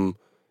want to come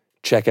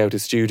check out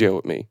his studio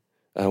with me?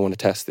 I want to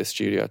test this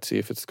studio to see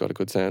if it's got a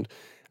good sound.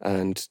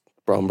 And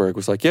Bromberg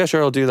was like, yeah,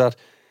 sure, I'll do that.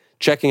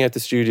 Checking out the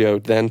studio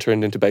then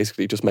turned into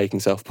basically just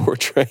making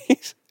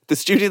self-portraits. The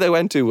studio they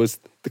went to was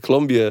the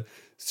Columbia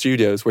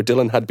Studios, where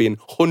Dylan had been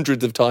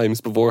hundreds of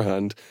times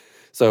beforehand.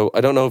 So I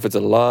don't know if it's a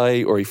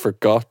lie or he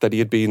forgot that he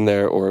had been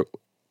there or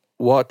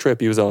what trip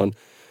he was on.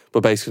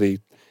 But basically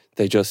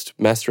they just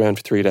messed around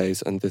for 3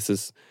 days, and this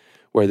is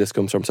where this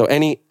comes from. So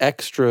any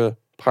extra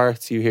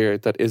parts you hear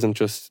that isn't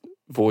just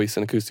voice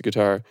and acoustic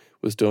guitar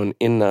was done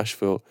in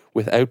Nashville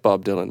without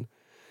Bob Dylan,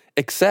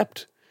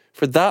 except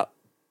for that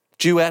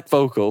duet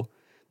vocal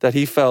that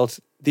he felt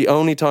the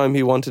only time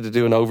he wanted to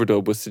do an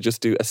overdub was to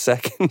just do a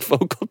second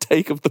vocal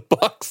take of The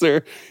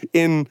Boxer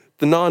in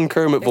the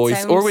non-Kermit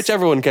voice, or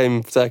whichever one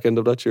came second,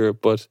 I'm not sure,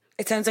 but...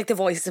 It sounds like the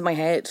voice in my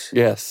head.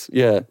 Yes,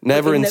 yeah.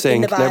 Never in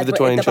sync, never the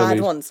twain shall meet.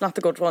 The bad ones, not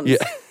the good ones. Yeah.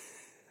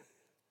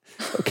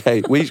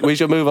 Okay, we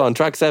should move on.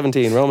 Track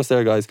 17, we're almost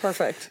there, guys.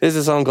 Perfect. This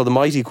is a song called The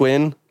Mighty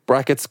Quinn,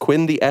 brackets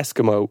Quinn the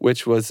Eskimo,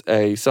 which was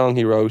a song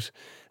he wrote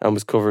and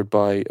was covered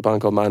by a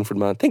band called Manfred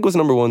Mann. I think it was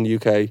number 1 in the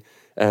UK.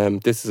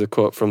 This is a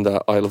cut from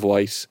the Isle of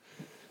Wight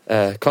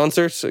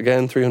concert.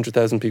 Again,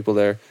 300,000 people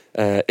there.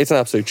 It's an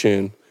absolute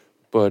tune,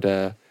 but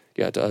I'd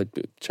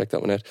check that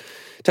one out.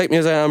 Take Me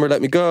As I Am or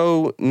Let Me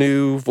Go,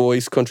 new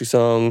voice, country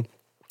song.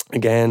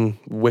 Again,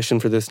 wishing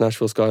for this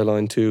Nashville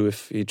skyline too,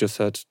 if he just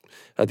had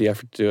the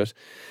effort to do it.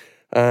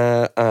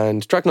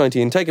 And track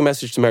 19, Take a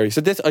Message to Mary.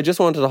 So this, I just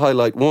wanted to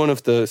highlight one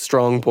of the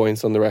strong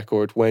points on the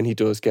record when he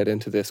does get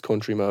into this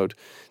country mode.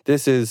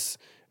 This is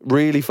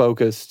really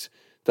focused.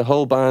 The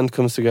whole band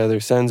comes together,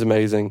 sounds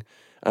amazing.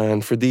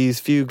 And for these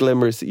few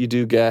glimmers that you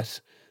do get,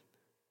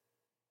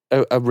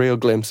 a real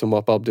glimpse on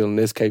what Bob Dylan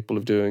is capable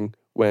of doing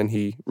when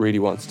he really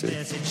wants to.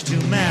 Message to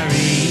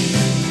Mary,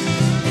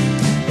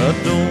 but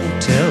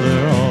don't tell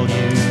her all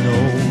you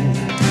know.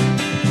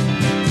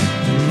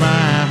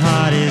 My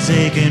heart is is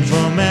aching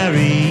for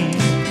Mary.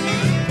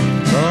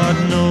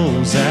 Lord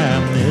knows I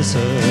miss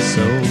her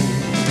so.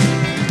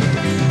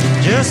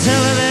 Just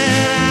tell her that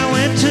I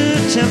went to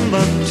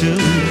Timbuktu.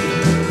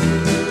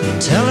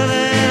 Tell her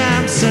that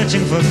I'm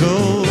searching for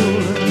gold.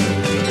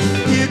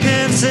 You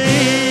can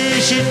say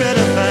she'd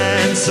better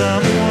find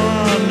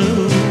someone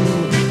new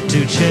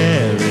to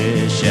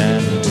cherish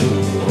and to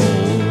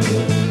hold.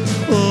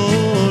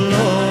 Oh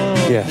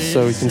Lord. Yeah,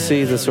 so we can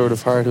see the sort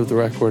of heart of the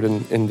record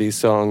in these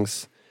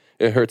songs.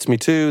 It Hurts Me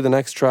Too, the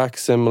next track,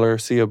 similar,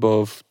 See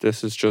Above.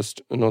 This is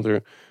just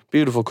another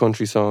beautiful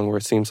country song where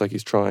it seems like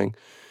he's trying.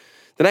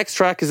 The next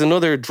track is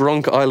another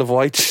drunk Isle of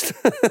Wight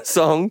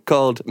song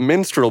called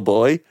Minstrel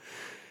Boy.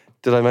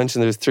 Did I mention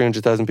there's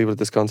 300,000 people at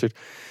this concert?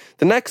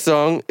 The next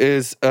song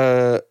is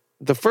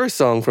the first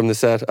song from the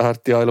set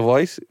at the Isle of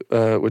Wight,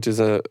 which is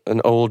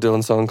an old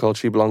Dylan song called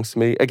She Belongs to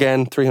Me.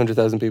 Again,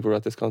 300,000 people were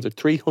at this concert.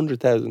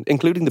 300,000,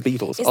 including the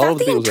Beatles. Is all that of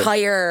the the Beatles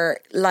entire,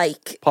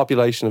 like...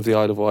 population of the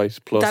Isle of Wight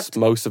plus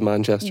most of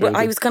Manchester?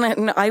 I was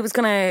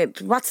gonna...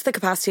 What's the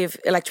capacity of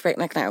Electric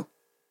Picnic now?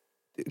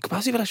 The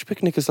capacity of Electric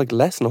Picnic is like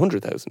less than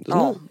 100,000, isn't it?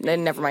 Oh,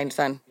 never mind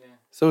then.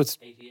 So it's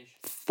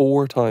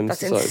 4 times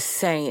That's the size.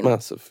 insane.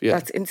 Massive, yeah.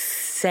 That's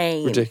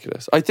insane.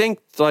 Ridiculous. I think,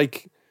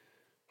 like,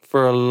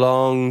 for a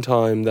long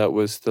time, that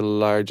was the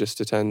largest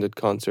attended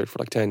concert for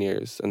like 10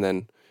 years. And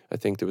then I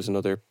think there was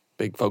another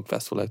big folk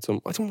festival out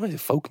some... I don't know why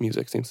folk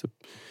music seems to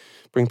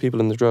bring people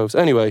in the droves.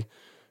 Anyway,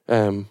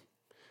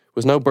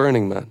 was no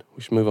Burning Man.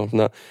 We should move on from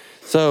that.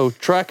 So,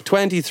 track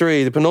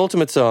 23, the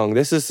penultimate song.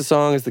 This is the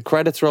song as the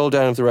credits roll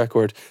down of the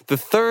record. The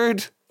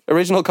third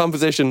original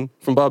composition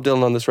from Bob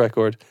Dylan on this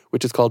record,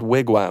 which is called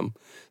Wigwam.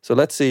 So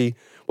let's see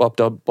what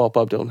Bob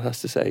Dylan has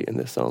to say in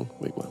this song,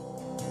 Wigwam.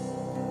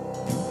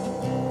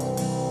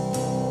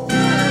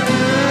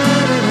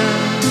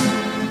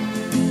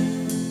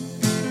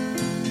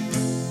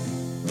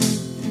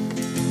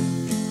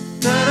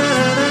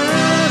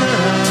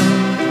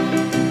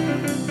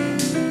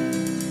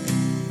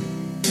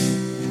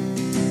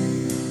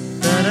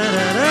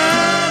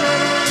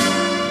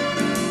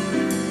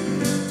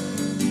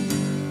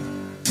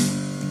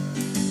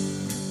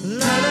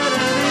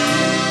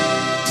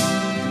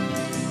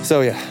 So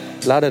yeah,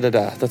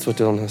 la-da-da-da, that's what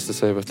Dylan has to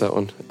say about that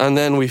one. And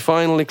then we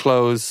finally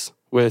close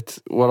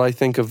with what I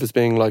think of as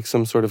being like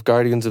some sort of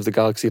Guardians of the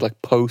Galaxy,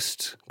 like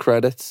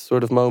post-credits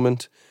sort of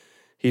moment.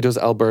 He does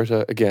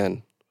Alberta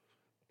again.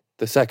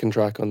 The second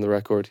track on the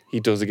record, he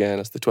does again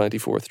as the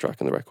 24th track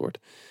on the record.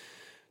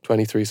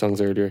 23 songs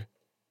earlier,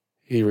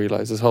 he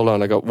realises, hold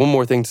on, I got one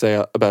more thing to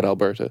say about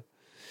Alberta.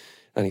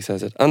 And he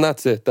says it. And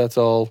that's it. That's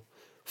all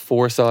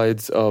 4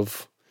 sides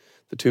of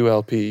the 2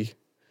 LP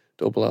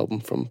double album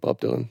from Bob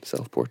Dylan,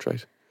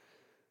 Self-Portrait.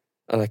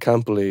 And I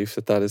can't believe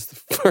that is the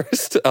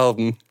first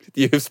album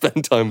you've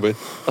spent time with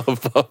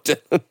of Bob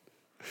Dylan.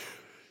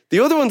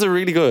 The other ones are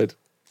really good.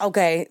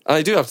 Okay. And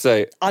I do have to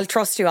say, I'll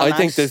trust you on that. I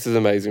think this is an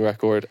amazing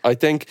record. I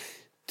think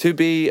to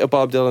be a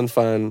Bob Dylan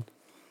fan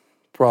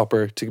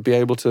proper, to be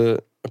able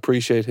to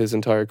appreciate his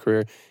entire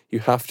career, you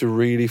have to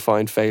really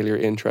find failure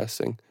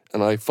interesting.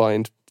 And I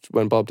find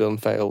when Bob Dylan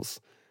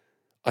fails,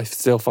 I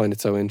still find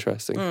it so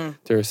interesting.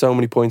 There are so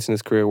many points in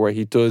his career where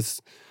he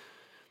does...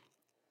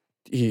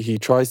 He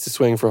tries to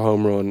swing for a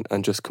home run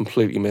and just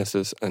completely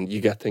misses, and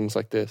you get things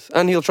like this.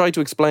 And he'll try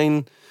to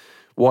explain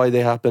why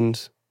they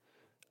happened.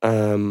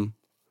 And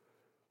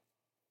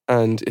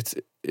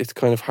it's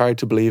kind of hard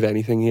to believe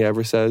anything he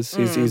ever says.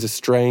 He's a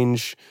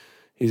strange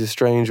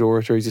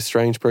orator. He's a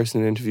strange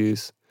person in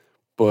interviews.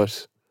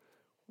 But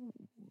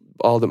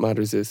all that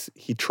matters is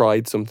he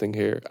tried something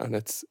here, and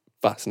it's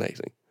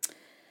fascinating.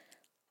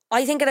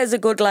 I think it is a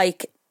good,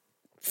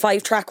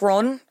 5-track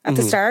run at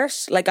the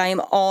start. Like, I'm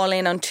all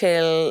in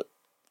until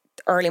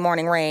Early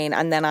Morning Rain,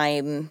 and then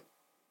I'm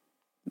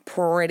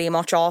pretty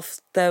much off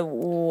the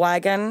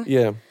wagon.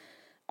 Yeah.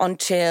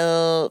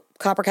 Until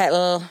Copper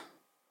Kettle,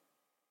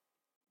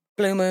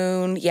 Blue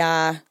Moon,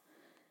 yeah.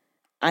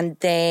 And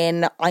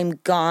then I'm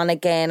gone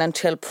again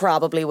until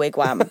probably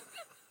Wigwam.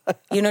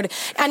 You know,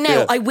 and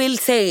now I will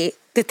say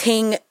the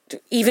thing,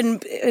 even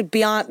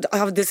beyond,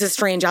 this is a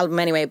strange album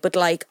anyway, but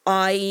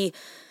I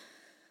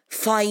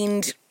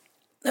find,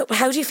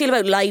 how do you feel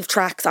about live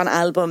tracks on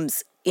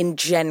albums in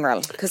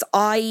general? Because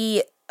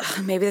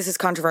maybe this is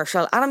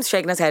controversial. Adam's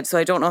shaking his head, so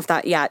I don't know if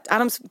that,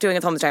 Adam's doing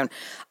a thumbs down.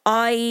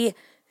 I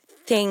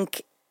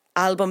think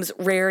albums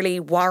rarely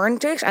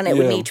warrant it, and it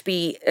would need to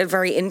be a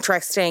very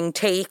interesting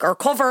take or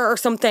cover or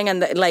something, and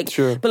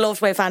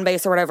beloved by a fan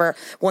base or whatever.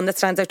 One that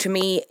stands out to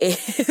me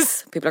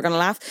is, people are going to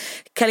laugh,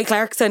 Kelly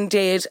Clarkson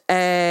did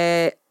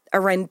a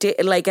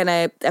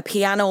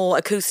piano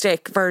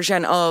acoustic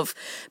version of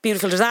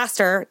Beautiful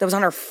Disaster that was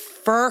on her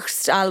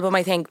first album,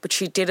 I think, but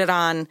she did it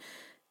on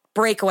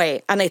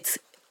Breakaway, and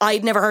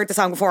I'd never heard the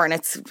song before, and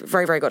it's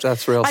very, very good.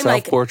 That's real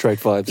Self-Portrait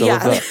vibes. I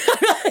love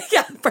that.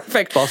 Yeah,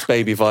 perfect. Boss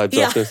Baby vibes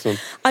off this one.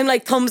 I'm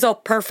thumbs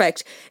up,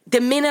 perfect. The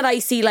minute I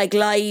see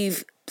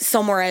live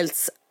somewhere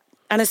else,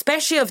 and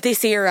especially of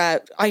this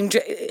era,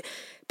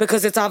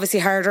 because it's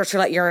obviously harder to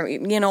let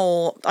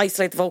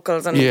isolate the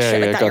vocals and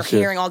shit like that. You're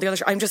hearing all the other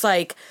I'm just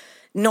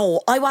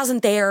no, I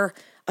wasn't there.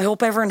 I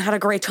hope everyone had a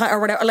great time or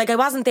whatever. Like, I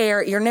wasn't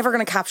there. You're never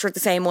going to capture it the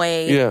same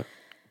way. Yeah.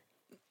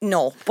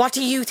 No. What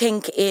do you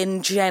think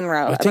in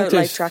general I think about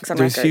live tracks on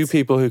there's records? few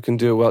people who can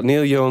do it well.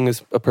 Neil Young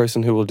is a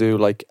person who will do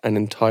like an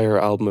entire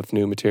album of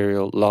new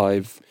material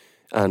live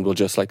and will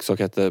just like suck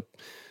at the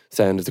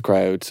sound of the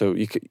crowd. So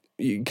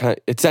you can't.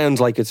 It sounds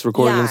like it's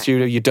recorded in the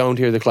studio. You don't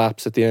hear the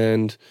claps at the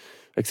end,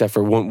 except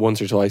for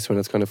once or twice when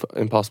it's kind of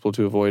impossible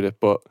to avoid it.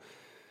 But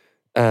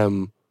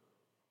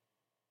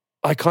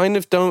I kind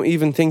of don't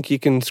even think you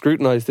can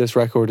scrutinise this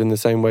record in the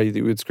same way that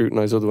you would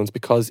scrutinise other ones,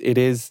 because it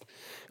is...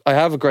 I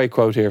have a great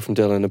quote here from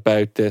Dylan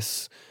about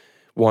this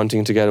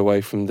wanting to get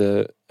away from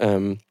the,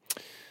 I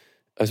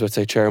was about to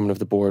say chairman of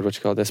the board, what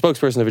you call it, the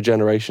spokesperson of a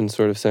generation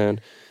sort of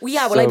sound. Well,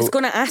 yeah, I was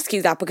going to ask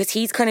you that, because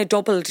he's kind of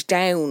doubled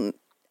down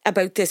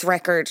about this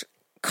record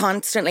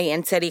constantly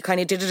and said he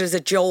kind of did it as a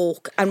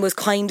joke and was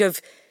kind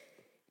of...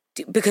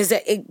 Because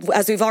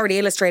as we've already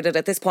illustrated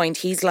at this point,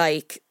 he's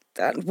like...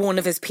 one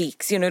of his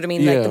peaks, you know what I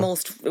mean? Yeah.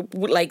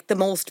 Like the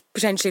most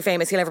potentially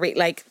famous he'll ever be,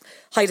 like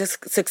height of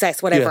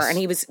success, whatever. Yes. And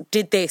he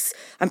did this.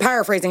 I'm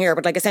paraphrasing here,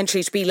 but like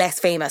essentially to be less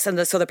famous,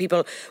 and so that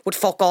people would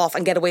fuck off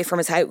and get away from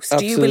his house.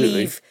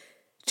 Absolutely.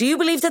 Do you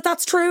believe that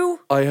that's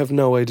true? I have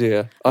no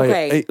idea.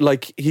 Okay.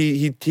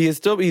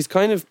 He's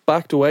kind of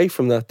backed away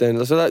from that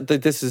then. So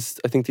this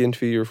is, I think, the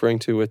interview you're referring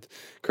to with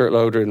Kurt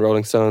Loder in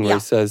Rolling Stone, where he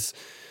says,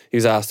 he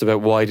was asked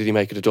about why did he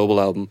make it a double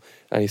album,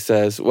 and he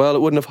says, well,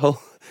 it wouldn't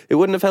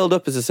have held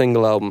up as a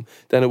single album.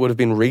 Then it would have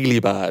been really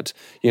bad.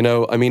 You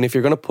know, I mean, if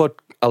you're going to put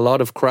a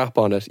lot of crap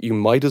on it, you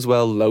might as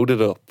well load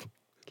it up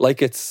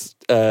like it's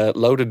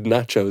loaded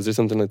nachos or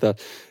something like that.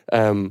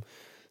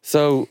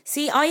 So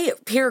see, I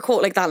hear a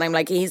quote like that and I'm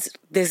like,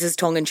 this is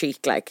tongue in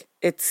cheek. Like,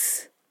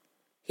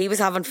 he was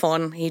having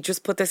fun. He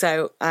just put this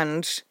out,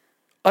 and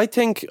I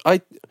think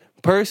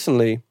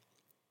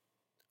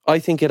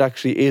it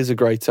actually is a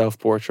great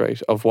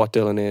self-portrait of what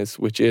Dylan is,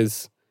 which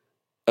is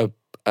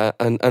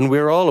and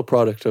we're all a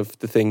product of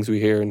the things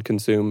we hear and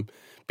consume,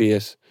 be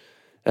it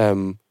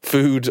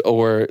food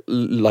or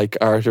like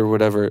art or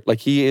whatever.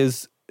 Like, he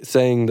is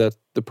saying that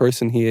the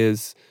person he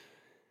is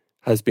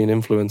has been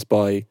influenced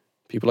by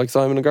people like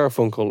Simon and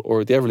Garfunkel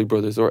or the Everly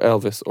Brothers or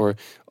Elvis or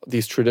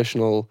these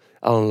traditional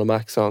Alan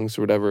Lomax songs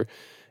or whatever.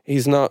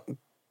 He's not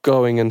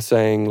going and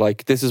saying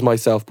like, this is my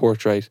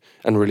self-portrait,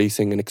 and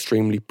releasing an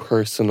extremely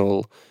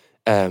personal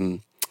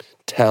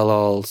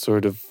tell-all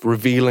sort of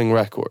revealing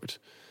record,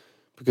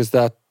 because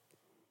that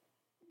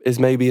is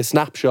maybe a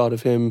snapshot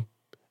of him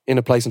in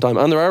a place and time.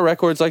 And there are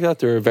records like that.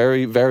 There are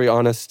very, very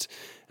honest,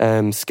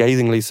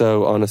 scathingly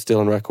so honest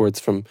Dylan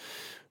records from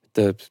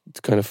the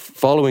kind of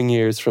following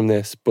years from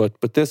this.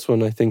 But this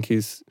one, I think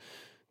there's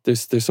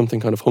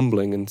something kind of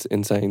humbling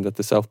in saying that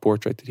the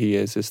self-portrait that he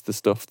is the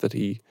stuff that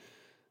he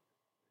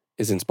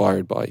is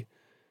inspired by.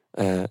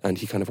 And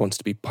he kind of wants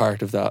to be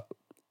part of that,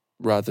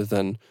 rather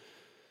than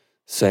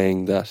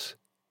saying that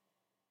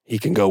he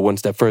can go one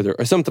step further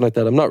or something like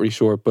that. I'm not really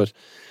sure, but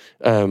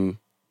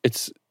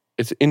it's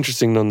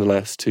interesting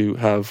nonetheless to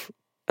have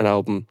an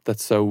album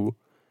that's so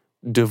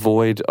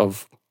devoid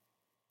of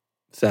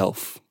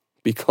self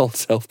be called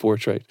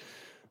Self-Portrait.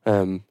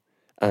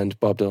 And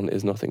Bob Dylan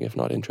is nothing if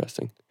not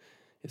interesting.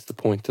 It's the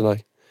point that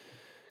I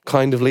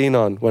kind of lean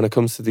on when it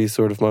comes to these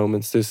sort of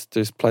moments.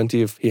 There's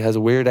plenty of... He has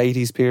a weird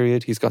 80s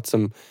period. He's got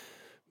some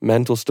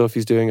mental stuff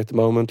he's doing at the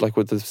moment, like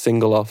with the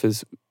single off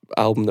his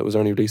album that was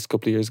only released a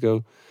couple of years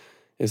ago.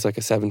 Is like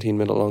a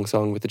 17-minute long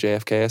song with the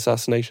JFK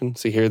assassination.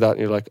 So you hear that and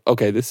you're like,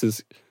 okay,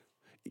 this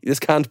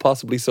can't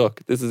possibly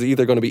suck. This is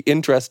either going to be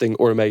interesting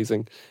or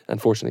amazing.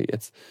 Unfortunately,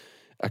 it's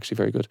actually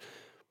very good.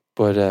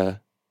 But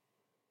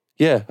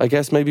yeah, I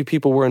guess maybe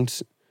people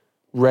weren't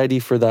ready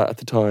for that at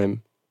the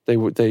time.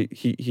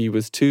 He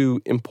was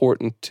too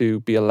important to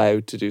be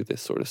allowed to do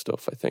this sort of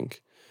stuff, I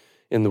think,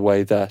 in the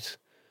way that,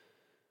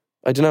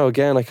 I don't know,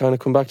 again, I kind of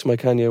come back to my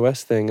Kanye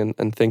West thing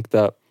and think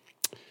that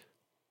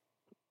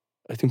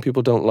I think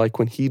people don't like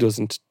when he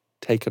doesn't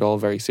take it all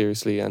very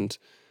seriously, and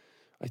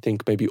I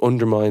think maybe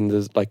undermine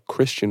the like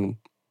Christian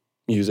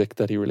music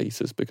that he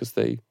releases because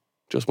they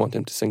just want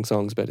him to sing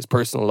songs about his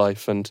personal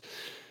life and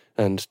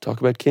talk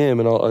about Kim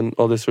and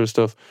all this sort of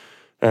stuff.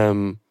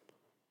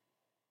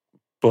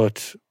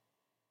 But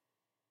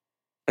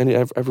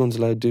everyone's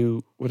allowed to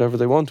do whatever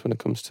they want when it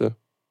comes to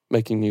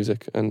making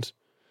music, and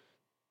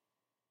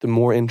the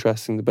more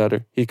interesting the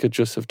better. He could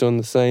just have done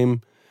the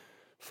same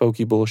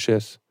folky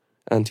bullshit,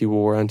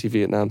 anti-war,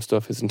 anti-Vietnam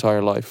stuff his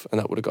entire life, and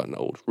that would have gotten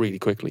old really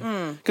quickly.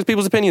 Because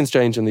people's opinions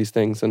change on these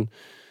things, and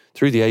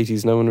through the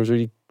 80s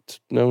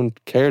no one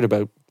cared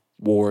about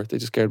war. They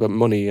just cared about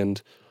money,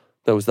 and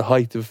that was the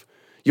height of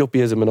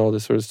yuppieism and all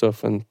this sort of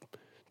stuff. And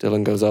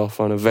Dylan goes off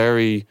on a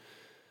very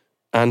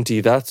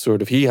anti that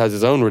sort of... He has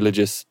his own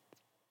religious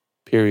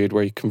period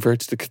where he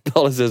converts to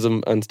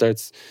Catholicism and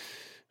starts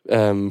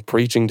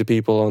preaching to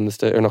people on the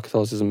stage, or not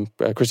Catholicism,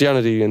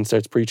 Christianity, and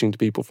starts preaching to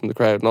people from the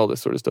crowd and all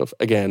this sort of stuff.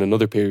 Again,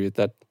 another period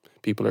that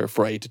people are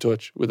afraid to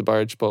touch with a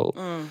barge pole.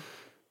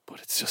 But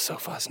it's just so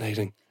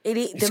fascinating.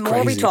 The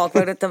more we talk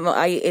about it,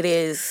 it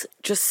is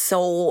just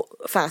so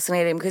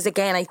fascinating, because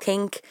again, I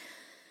think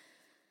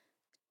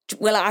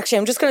Well, actually,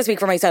 I'm just going to speak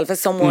for myself as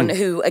someone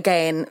who,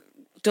 again,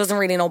 doesn't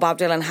really know Bob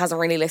Dylan, hasn't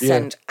really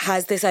listened,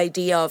 has this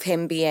idea of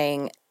him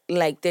being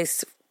like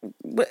this,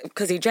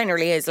 because he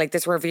generally is like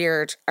this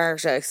revered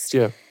artist.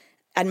 Yeah.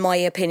 And my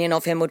opinion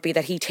of him would be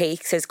that he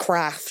takes his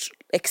craft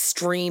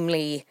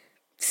extremely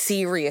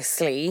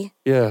seriously.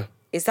 Yeah.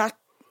 Is that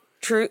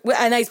true?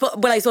 And I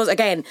suppose,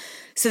 again,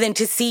 so then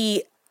to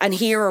see and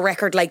hear a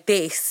record like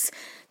this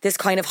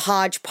kind of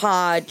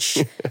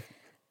hodgepodge,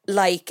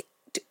 like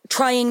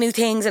trying new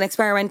things and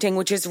experimenting,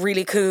 which is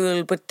really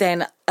cool, but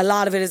then a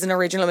lot of it is an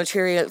original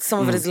material.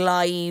 Some of it is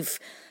live.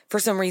 For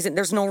some reason,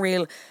 there's no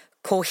real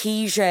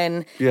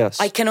cohesion. Yes.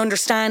 I can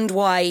understand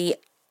why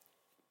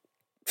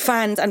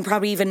fans and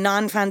probably even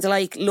non-fans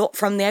alike look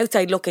from the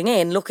outside looking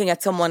in, looking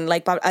at someone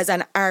like Bob as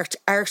an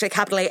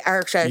capital A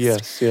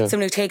artist,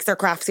 someone who takes their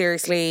craft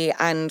seriously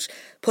and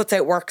puts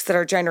out works that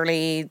are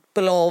generally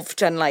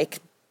beloved and like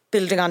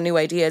building on new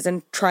ideas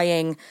and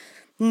trying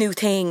new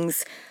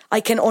things. I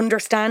can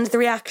understand the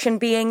reaction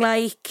being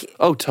like,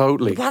 oh,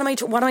 totally. What am I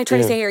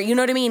trying to say here? You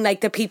know what I mean?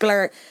 Like, the people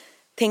are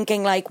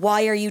thinking like,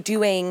 why are you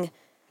doing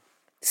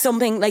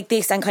something like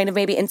this and kind of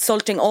maybe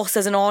insulting us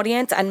as an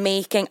audience and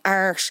making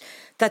art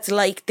that's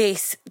like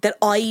this that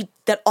I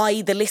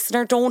the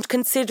listener don't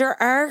consider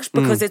art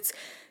because it's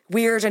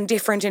weird and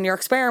different and you're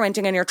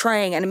experimenting and you're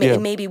trying and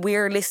maybe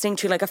we're listening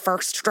to like a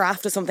first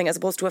draft of something as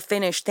opposed to a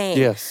finished thing.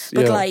 Yes.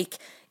 But like,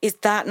 is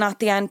that not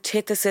the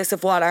antithesis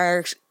of what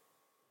art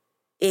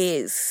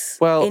is?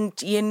 Well,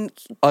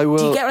 I will.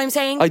 Do you get what I'm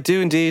saying? I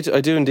do indeed.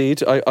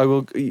 I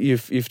will.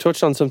 You've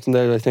touched on something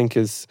there that I think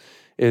is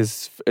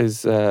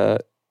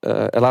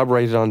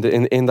elaborated on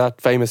in that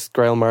famous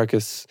Grail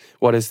Marcus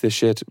 "What Is This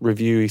Shit"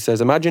 review. He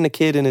says, "Imagine a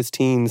kid in his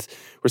teens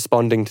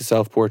responding to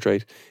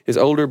self-portrait. His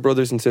older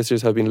brothers and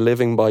sisters have been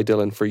living by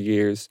Dylan for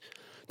years.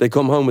 They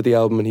come home with the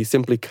album and he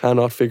simply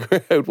cannot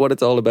figure out what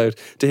it's all about.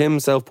 To him,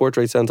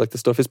 self-portrait sounds like the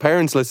stuff his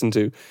parents listen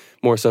to,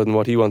 more so than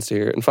what he wants to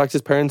hear. In fact,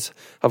 his parents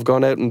have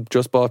gone out and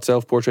just bought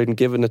self-portrait and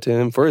given it to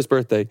him for his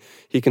birthday.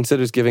 He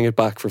considers giving it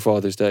back for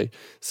Father's Day."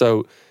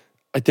 So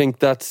I think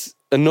that's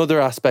another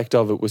aspect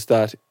of it, was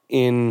that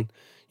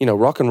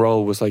rock and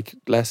roll was like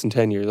less than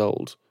 10 years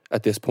old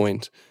at this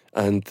point,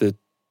 and the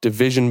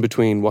division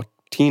between what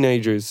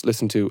teenagers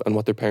listen to and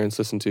what their parents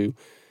listen to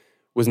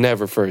was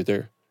never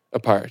further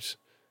apart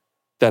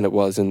than it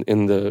was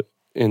in the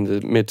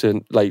mid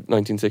to late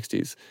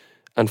 1960s.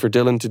 And for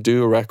Dylan to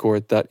do a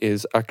record that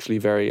is actually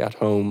very at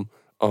home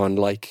on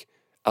like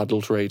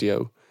adult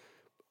radio,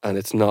 and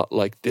it's not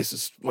like, this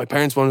is, my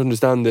parents won't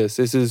understand this,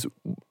 this is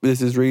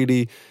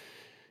really,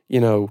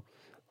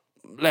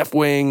 left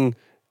wing,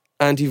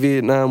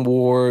 anti-Vietnam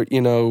War,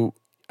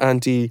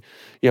 anti,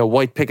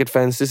 white picket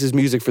fence, this is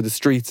music for the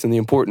streets, and the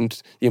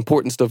important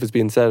stuff is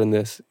being said in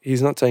this.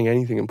 He's not saying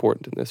anything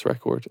important in this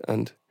record,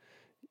 and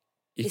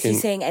is he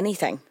saying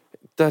anything?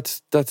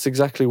 That's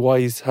exactly why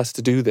he has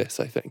to do this,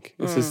 I think.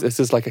 This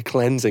is like a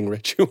cleansing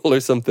ritual or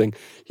something.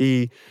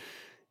 Like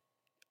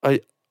I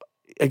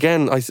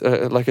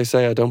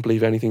say, I don't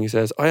believe anything he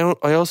says.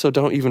 I also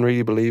don't even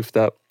really believe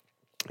that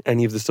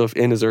any of the stuff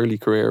in his early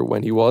career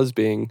when he was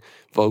being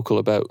vocal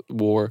about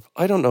war,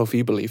 I don't know if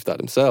he believed that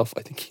himself.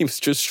 I think he was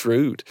just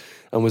shrewd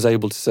and was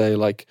able to say,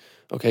 like,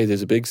 okay,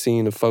 there's a big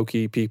scene of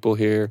folky people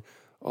here.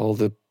 All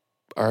the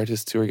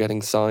artists who are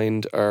getting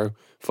signed are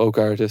folk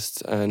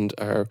artists and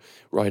are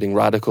writing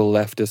radical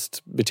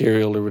leftist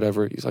material or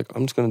whatever. He's like,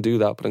 I'm just going to do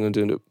that, but I'm going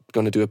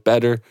to do it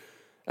better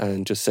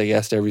and just say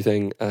yes to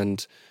everything.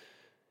 And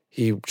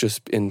he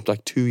just, in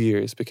like 2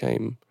 years,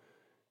 became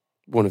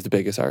one of the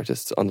biggest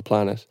artists on the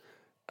planet.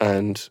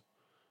 And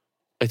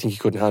I think he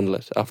couldn't handle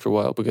it after a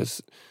while,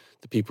 because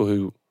the people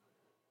who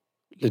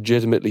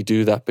legitimately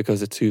do that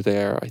because it's who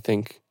they are, I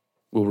think,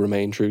 will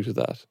remain true to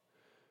that.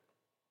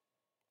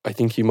 I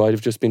think he might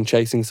have just been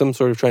chasing some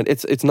sort of trend.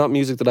 It's not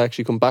music that I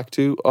actually come back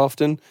to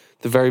often,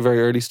 the very, very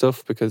early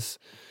stuff, because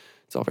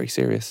it's all very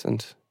serious.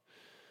 And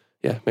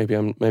yeah, maybe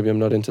I'm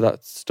not into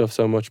that stuff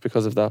so much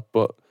because of that.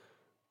 But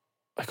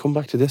I come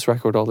back to this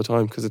record all the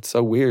time because it's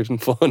so weird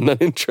and fun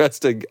and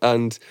interesting.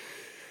 And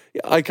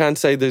I can't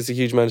say there's a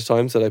huge amount of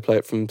times that I play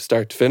it from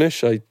start to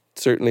finish. I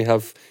certainly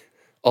have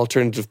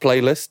alternative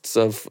playlists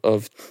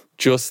of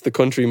just the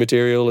country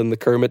material and the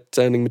Kermit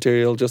sounding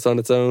material just on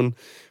its own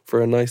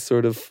for a nice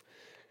sort of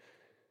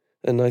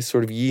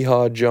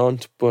yeehaw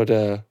jaunt, but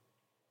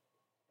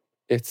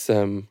it's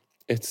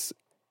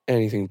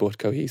anything but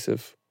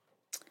cohesive.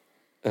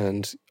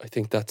 And I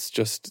think that's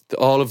just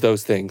all of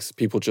those things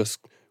people just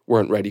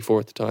weren't ready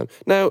for at the time.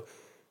 Now,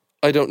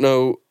 I don't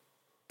know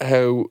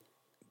how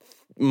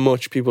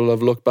much people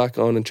have looked back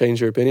on and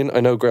changed their opinion.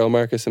 I know Grail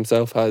Marcus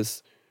himself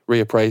has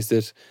reappraised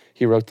it.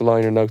 He wrote the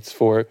liner notes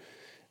for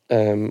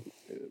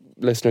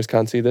listeners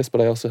can't see this, but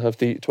I also have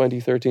the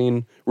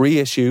 2013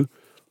 reissue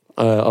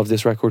of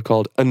this record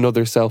called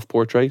Another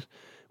Self-Portrait,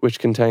 which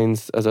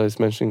contains, as I was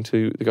mentioning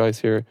to the guys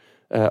here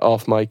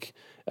off mic,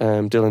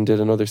 Dylan did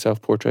another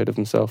self-portrait of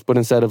himself, but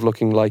instead of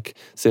looking like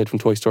Sid from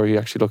Toy Story, he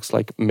actually looks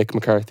like Mick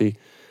McCarthy.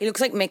 He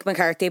looks like Mick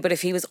McCarthy, but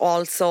if he was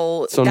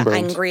also Sunburned. the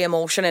angry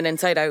emotion in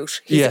Inside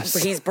Out,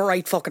 he's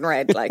bright fucking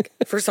red, like,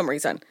 for some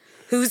reason.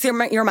 Who's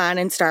your man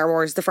in Star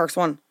Wars, the first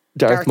one?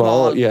 Darth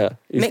Maul, yeah.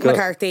 Mick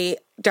McCarthy,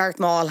 Darth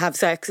Maul have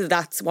sex,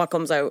 that's what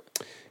comes out.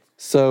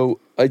 So,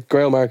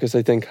 Grail Marcus,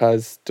 I think,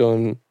 has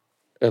done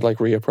a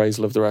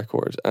reappraisal of the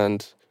record,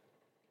 and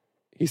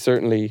he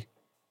certainly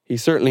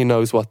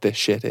knows what this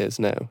shit is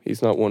now.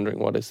 He's not wondering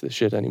what is this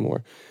shit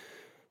anymore.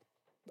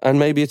 And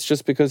maybe it's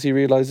just because he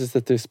realises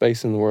that there's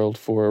space in the world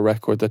for a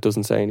record that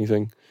doesn't say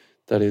anything,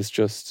 that is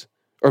just...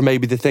 Or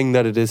maybe the thing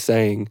that it is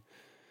saying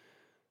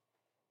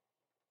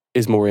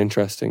is more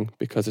interesting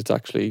because it's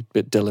actually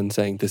Dylan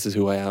saying, this is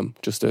who I am,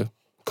 just a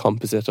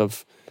composite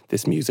of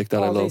this music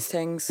that I love. All these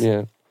things.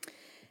 Yeah.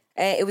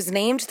 It was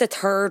named the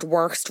third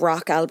worst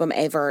rock album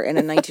ever in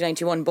a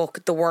 1991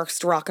 book, The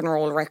Worst Rock and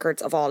Roll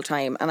Records of All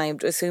Time. And I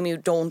assume you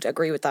don't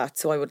agree with that.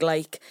 So I would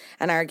like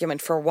an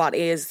argument for what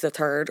is the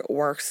third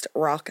worst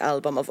rock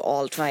album of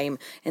all time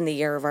in the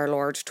year of our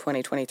Lord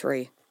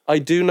 2023. I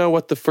do know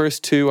what the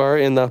first two are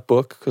in that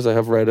book because I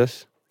have read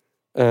it.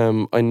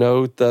 I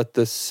know that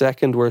the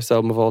second worst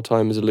album of all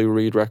time is a Lou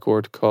Reed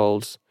record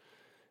called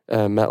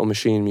Metal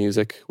Machine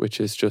Music, which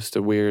is just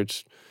a weird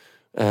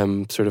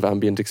sort of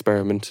ambient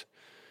experiment.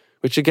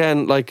 Which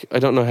again, I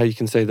don't know how you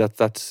can say that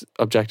that's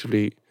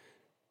objectively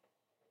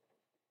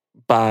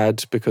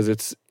bad because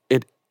it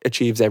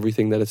achieves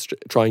everything that it's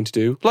trying to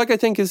do. I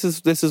think this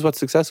is what's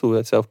successful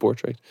with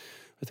Self-Portrait.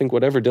 I think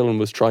whatever Dylan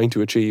was trying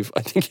to achieve,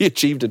 I think he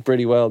achieved it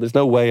pretty well. There's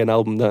no way an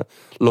album that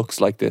looks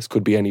like this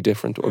could be any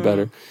different or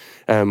better.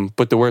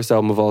 But the worst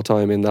album of all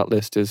time in that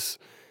list is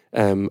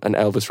an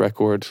Elvis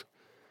record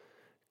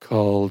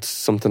called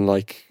something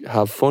like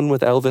Have Fun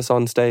with Elvis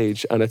on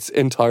Stage, and it's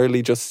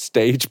entirely just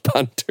stage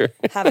banter.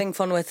 Having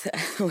fun with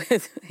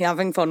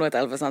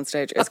Elvis on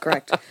stage is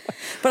correct.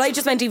 But I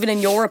just meant even in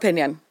your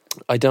opinion.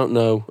 I don't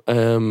know.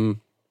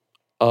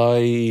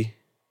 I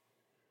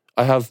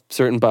have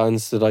certain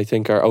bands that I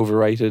think are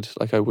overrated.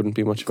 I wouldn't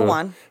be much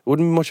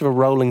of a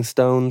Rolling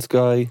Stones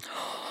guy.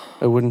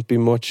 I wouldn't be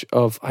much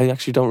of... I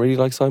actually don't really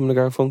like Simon &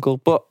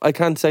 Garfunkel, but I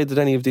can't say that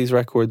any of these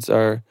records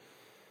are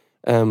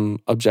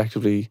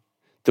objectively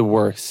the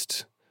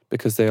worst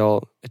because they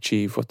all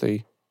achieve what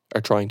they are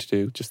trying to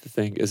do. Just the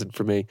thing isn't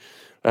for me.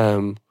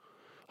 I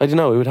don't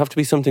know. It would have to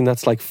be something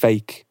that's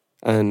fake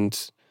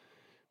and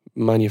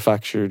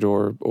manufactured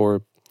or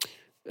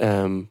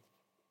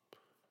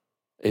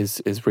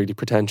is really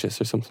pretentious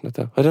or something like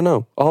that. I don't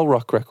know. All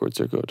rock records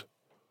are good,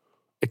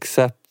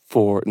 except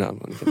for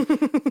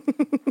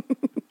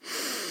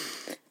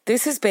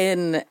This has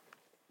been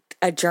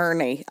a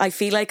journey. I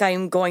feel like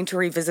I'm going to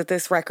revisit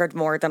this record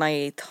more than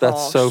I thought.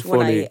 That's so funny.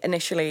 When I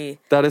initially...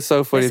 That is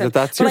so funny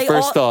that's your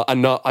first thought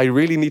and not, I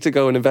really need to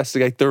go and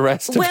investigate the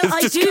rest of this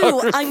discography.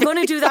 Well, I do. I'm going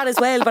to do that as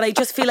well, but I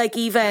just feel like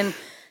even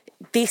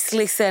this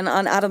listen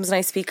on Adam's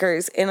Nice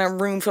speakers in a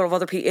room full of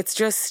other people,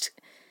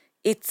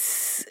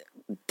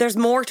 there's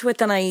more to it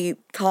than I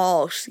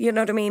thought. You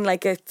know what I mean?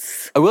 I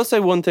will say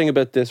one thing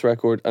about this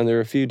record, and there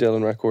are a few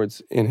Dylan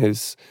records in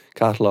his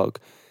catalogue.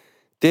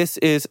 This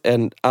is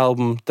an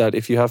album that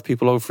if you have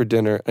people over for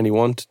dinner and you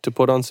want to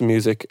put on some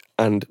music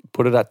and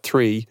put it at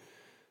 3,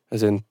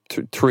 as in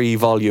 3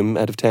 volume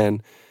out of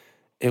 10,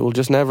 it will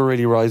just never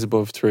really rise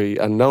above 3,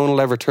 and no one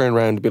will ever turn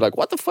around and be like,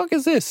 what the fuck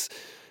is this?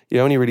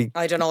 You only really...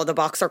 I don't know, the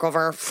boxer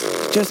cover.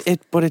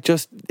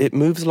 It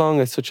moves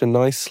along at such a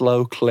nice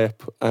slow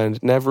clip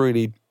and never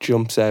really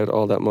jumps out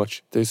all that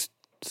much. There's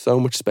so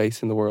much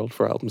space in the world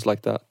for albums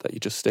like that you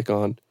just stick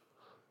on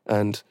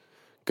and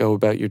go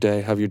about your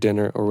day, have your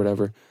dinner or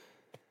whatever.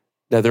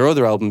 Now, there are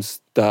other albums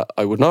that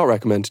I would not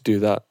recommend to do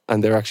that,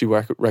 and they're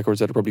actually records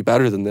that are probably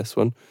better than this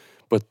one,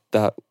 but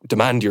that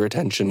demand your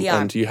attention,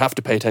 and you have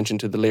to pay attention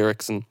to the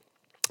lyrics and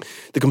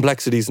the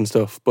complexities and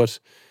stuff. But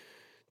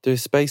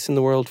there's space in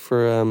the world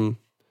for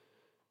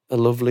a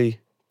lovely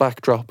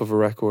backdrop of a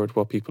record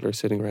while people are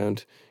sitting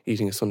around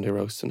eating a Sunday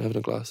roast and having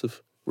a glass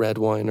of red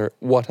wine or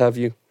what have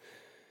you.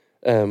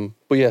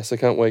 But yes, I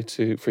can't wait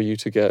for you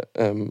to get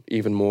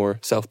even more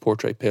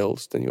self-portrait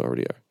pills than you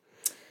already are.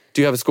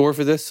 Do you have a score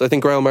for this? I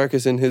think Grail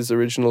Marcus in his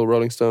original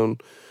Rolling Stone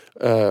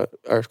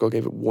article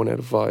gave it 1 out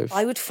of 5.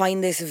 I would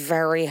find this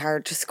very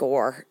hard to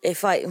score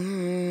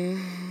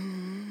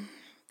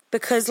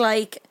because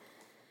I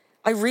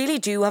really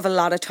do have a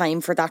lot of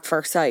time for that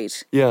first side.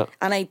 Yeah.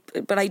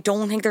 But I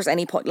don't think there's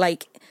any point,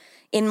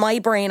 in my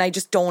brain, I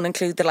just don't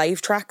include the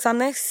live tracks on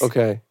this.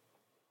 Okay.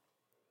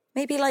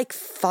 Maybe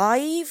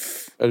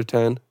 5 out of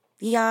 10.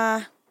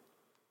 Yeah.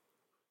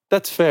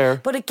 That's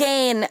fair. But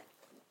again,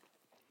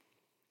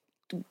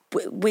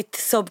 with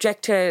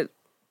subject to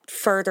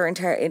further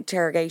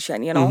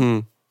interrogation, you know? Mm-hmm.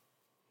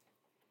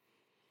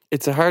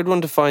 It's a hard one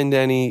to find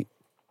any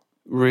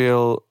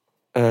real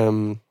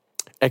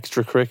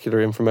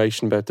extracurricular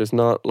information about. There's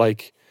not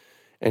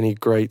any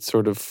great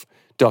sort of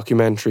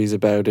documentaries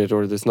about it,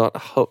 or there's not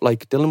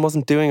Dylan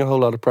wasn't doing a whole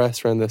lot of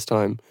press around this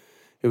time.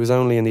 It was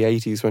only in the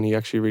 80s when he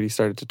actually really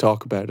started to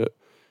talk about it.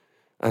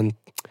 And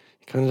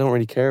kind of don't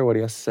really care what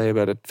he has to say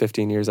about it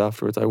 15 years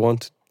afterwards. I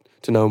want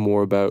to know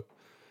more about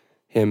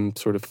him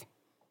sort of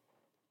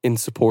in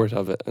support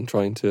of it and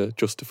trying to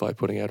justify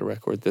putting out a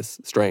record this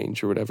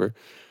strange or whatever,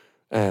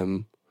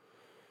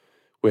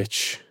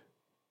 which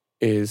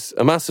is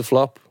a massive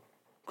flop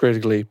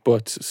critically,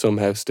 but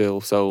somehow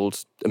still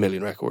sold 1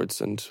 million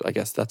records. And I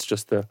guess that's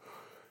just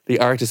the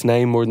artist's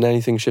name more than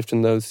anything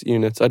shifting those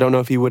units. I don't know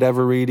if he would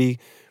ever really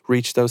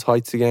reach those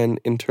heights again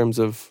in terms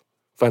of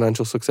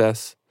financial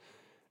success.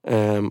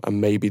 And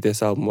maybe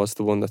this album was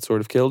the one that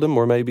sort of killed him,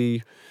 or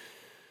maybe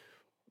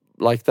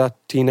like that,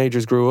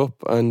 teenagers grew up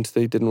and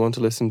they didn't want to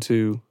listen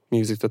to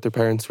music that their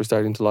parents were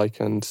starting to like,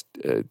 and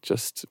the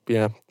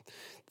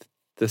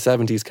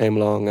 70s came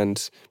along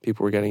and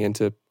people were getting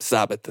into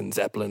Sabbath and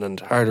Zeppelin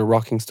and harder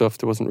rocking stuff.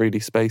 There wasn't really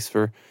space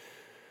for,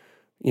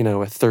 a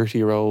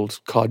 30-year-old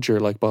codger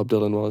like Bob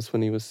Dylan was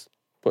when he was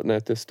putting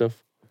out this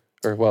stuff.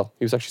 Or, well,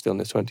 he was actually still in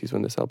his 20s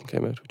when this album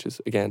came out, which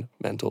is, again,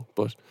 mental.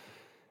 But,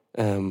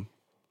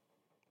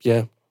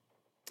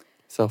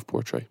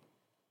 self-portrait.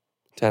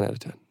 10 out of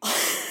 10.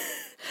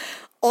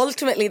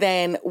 Ultimately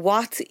then,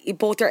 what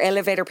both your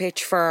elevator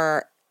pitch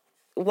for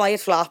why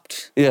it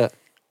flopped,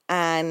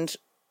 and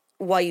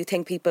why you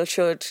think people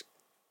should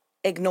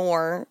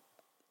ignore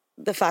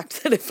the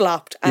fact that it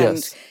flopped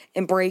and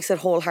embrace it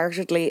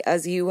wholeheartedly,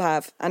 as you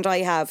have and I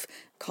have,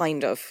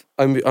 kind of.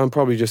 I'm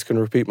probably just going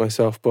to repeat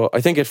myself, but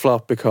I think it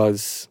flopped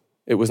because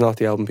it was not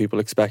the album people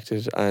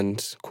expected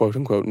and quote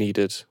unquote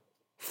needed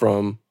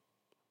from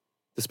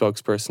the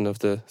spokesperson of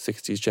the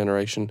 60s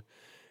generation.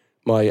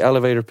 My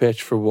elevator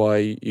pitch for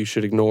why you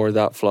should ignore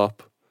that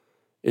flop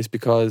is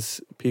because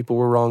people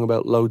were wrong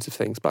about loads of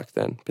things back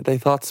then. But they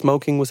thought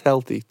smoking was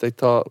healthy. They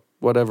thought,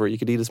 whatever, you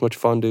could eat as much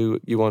fondue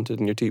you wanted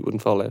and your teeth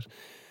wouldn't fall out.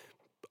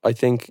 I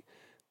think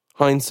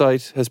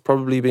hindsight has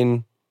probably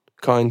been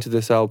kind to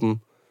this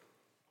album.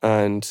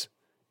 And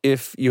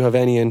if you have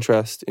any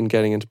interest in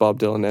getting into Bob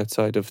Dylan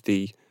outside of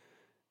the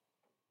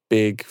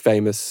big,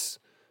 famous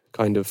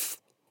kind of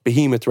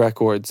behemoth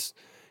records,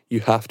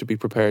 you have to be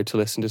prepared to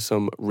listen to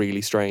some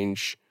really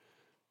strange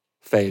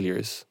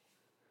failures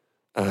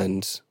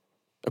and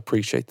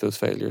appreciate those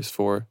failures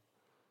for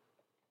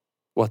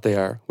what they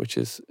are, which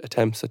is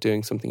attempts at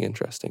doing something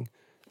interesting.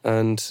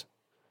 And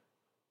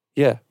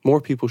more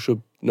people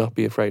should not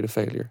be afraid of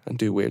failure and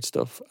do weird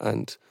stuff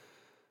and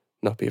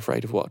not be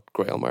afraid of what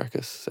Grail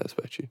Marcus says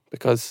about you,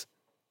 because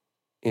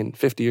in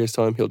 50 years'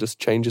 time he'll just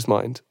change his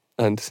mind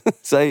and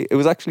say it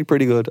was actually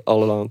pretty good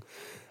all along.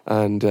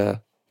 And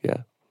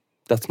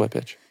that's my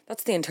pitch.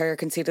 That's the entire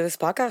conceit of this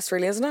podcast,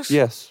 really, isn't it?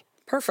 Yes.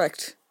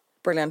 Perfect.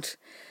 Brilliant.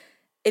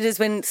 It has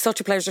been such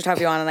a pleasure to have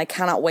you on, and I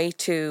cannot wait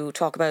to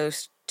talk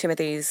about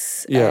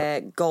Timothy's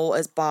Go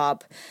as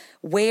Bob.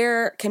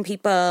 Where can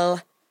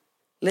people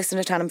listen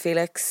to Tandem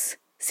Felix?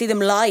 See them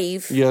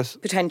live? Yes.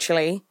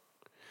 Potentially.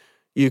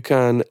 You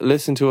can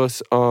listen to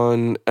us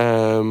on,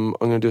 I'm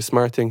going to do a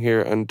smart thing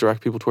here and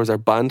direct people towards our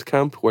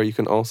Bandcamp, where you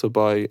can also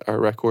buy our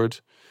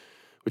record,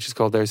 which is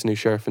called There's a New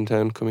Sheriff in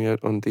Town, coming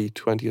out on the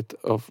 20th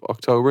of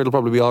October. It'll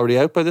probably be already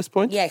out by this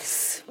point.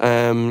 Yes.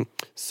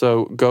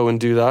 So go and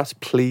do that,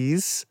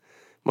 please.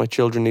 My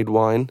children need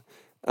wine.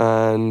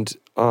 And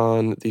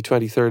on the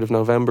 23rd of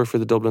November, for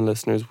the Dublin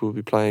listeners, we'll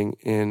be playing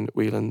in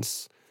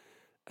Whelan's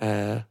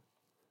and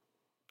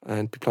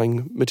be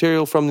playing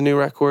material from the new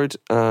record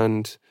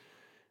and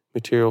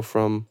material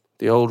from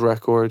the old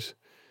record.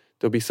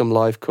 There'll be some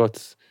live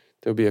cuts.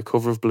 There'll be a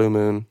cover of Blue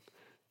Moon.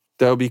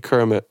 There'll be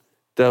Kermit.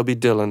 There'll be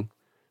Dylan.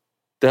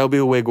 There'll be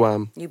a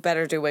Wigwam. You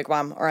better do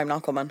Wigwam or I'm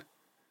not coming.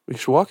 We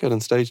should walk out on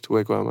stage to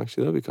Wigwam,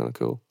 actually. That'd be kind of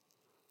cool.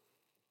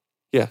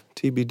 Yeah,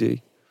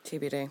 TBD.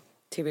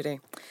 TBD.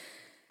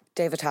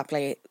 David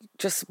Tapley,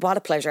 just what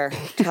a pleasure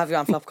to have you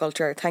on Flop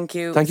Culture. Thank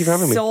you. Thank you for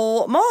having me.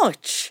 So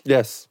much.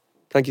 Yes.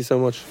 Thank you so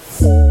much.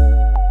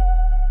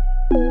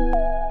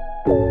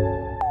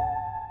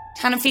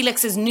 Tandem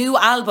Felix's new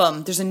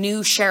album, There's a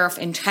New Sheriff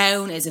in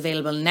Town, is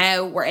available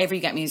now wherever you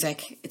get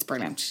music. It's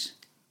brilliant.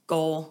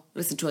 Go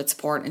listen to it,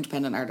 support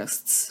independent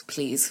artists,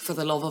 please, for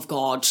the love of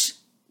God.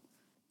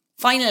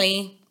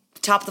 Finally,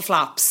 top of the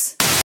flops.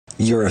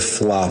 You're a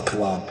flop.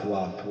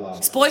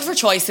 Spoiled for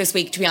choice this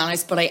week, to be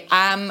honest, but I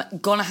am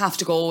gonna have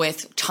to go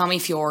with Tommy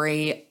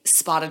Fury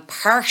spotted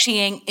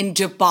partying in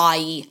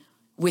Dubai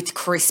with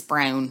Chris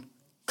Brown.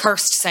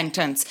 Cursed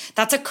sentence.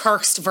 That's a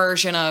cursed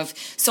version of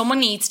someone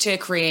needs to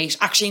create.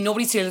 Actually,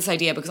 nobody steal this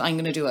idea because I'm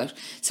going to do it.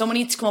 Someone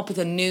needs to come up with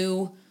a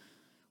new.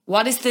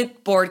 What is the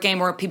board game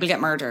where people get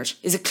murdered?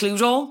 Is it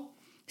Cluedo?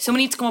 Someone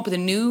needs to come up with a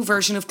new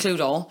version of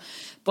Cluedo,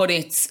 but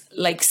it's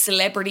like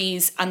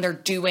celebrities and they're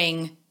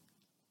doing.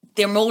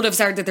 Their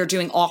motives are that they're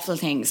doing awful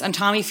things. And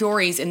Tommy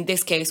Fury's in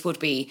this case would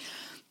be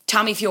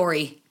Tommy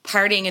Fury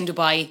partying in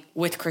Dubai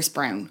with Chris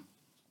Brown.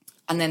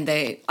 And then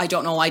I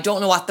don't know how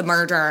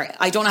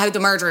the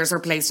murderers are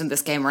placed in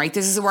this game, right?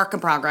 This is a work in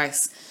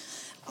progress.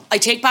 I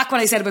take back what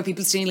I said about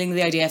people stealing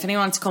the idea. If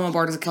anyone wants to come on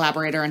board as a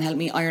collaborator and help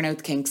me iron out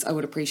the kinks, I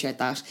would appreciate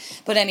that.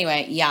 But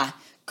anyway, yeah.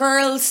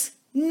 Girls,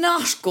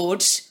 not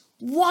good.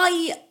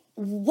 Why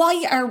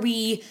are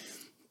we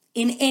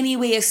in any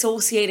way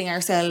associating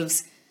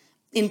ourselves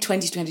in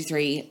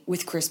 2023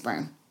 with Chris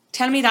Brown.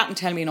 Tell me that and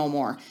tell me no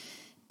more.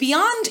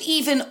 Beyond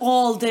even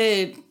all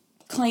the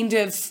kind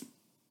of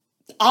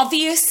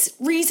obvious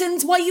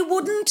reasons why you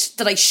wouldn't,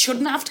 that I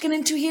shouldn't have to get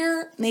into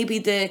here, maybe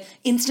the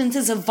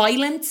instances of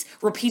violence,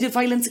 repeated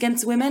violence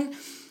against women.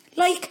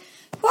 Like,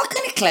 what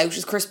kind of clout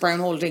is Chris Brown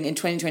holding in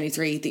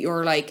 2023 that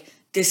you're like,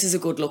 this is a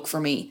good look for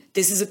me,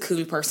 this is a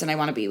cool person I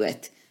want to be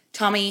with?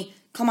 Tommy,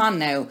 come on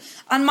now.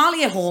 And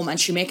Molly at home, and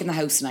she making the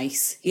house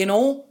nice, you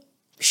know?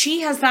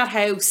 She has that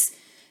house.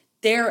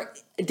 There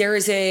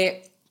is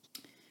a...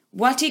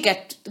 What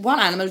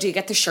animal do you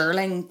get the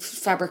shearling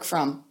fabric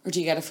from? Or do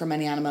you get it from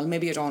any animal?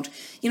 Maybe you don't.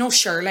 You know,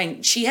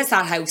 shearling. She has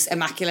that house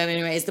immaculate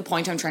anyway, is the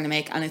point I'm trying to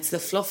make. And it's the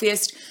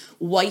fluffiest,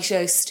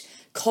 whitest,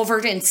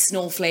 covered in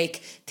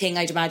snowflake thing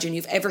I'd imagine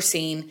you've ever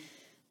seen.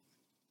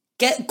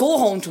 Go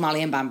home to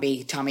Molly and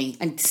Bambi, Tommy,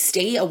 and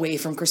stay away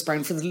from Chris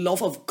Brown, for the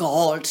love of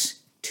God.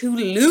 Two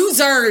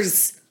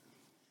losers.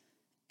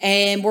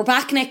 We're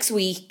back next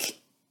week.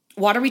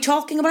 What are we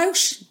talking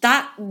about?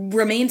 That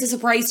remains a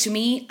surprise to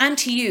me and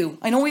to you.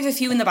 I know we have a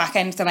few in the back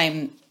end that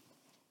I'm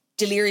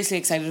deliriously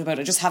excited about.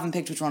 I just haven't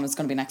picked which one it's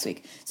going to be next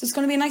week. So it's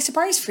going to be a nice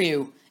surprise for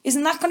you.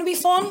 Isn't that going to be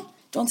fun?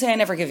 Don't say I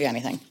never give you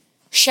anything.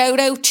 Shout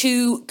out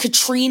to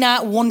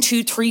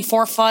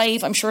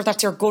Katrina12345. I'm sure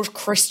that's your good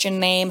Christian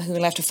name, who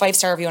left a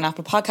 5-star review on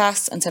Apple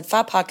Podcasts and said,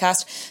 Fab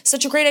podcast.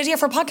 Such a great idea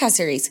for a podcast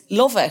series.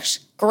 Love it.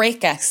 Great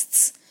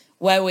guests.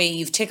 Wowee,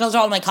 you've tickled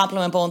all my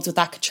compliment bones with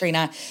that,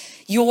 Katrina.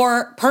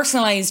 Your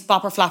personalised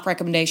bop or flap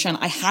recommendation,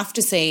 I have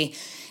to say,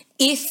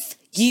 if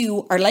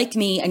you are like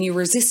me and you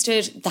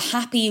resisted the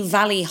Happy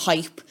Valley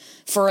hype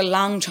for a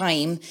long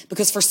time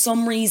because for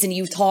some reason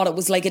you thought it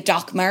was like a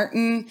Doc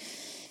Martin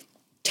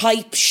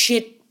type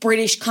shit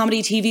British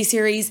comedy TV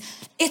series,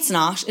 it's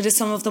not. It is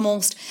some of the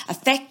most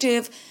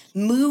effective,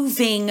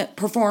 moving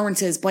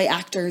performances by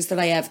actors that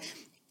I have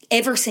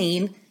ever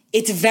seen.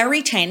 It's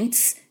very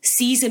tense.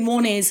 Season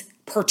 1 is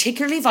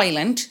particularly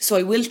violent, so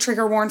I will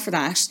trigger warn for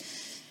that.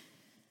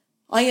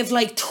 I have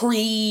like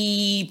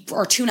 3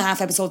 or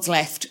 2.5 episodes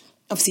left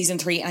of season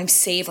 3 and I'm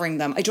savouring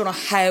them. I don't know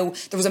how.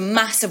 There was a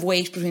massive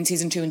wait between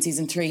season 2 and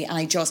season 3 and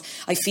I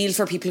feel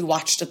for people who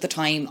watched at the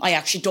time. I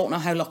actually don't know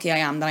how lucky I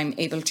am that I'm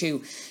able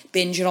to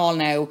binge it all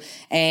now.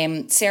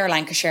 Sarah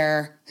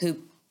Lancashire, who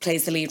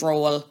plays the lead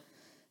role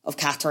of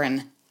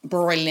Catherine,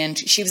 brilliant.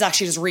 She was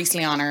actually just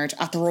recently honoured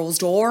at the Rose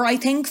d'Or, I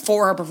think,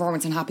 for her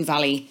performance in Happy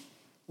Valley.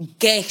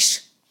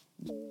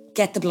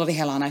 Get the bloody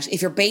hell on it.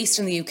 If you're based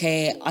in the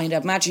UK, I'd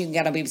imagine you can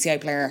get a BBC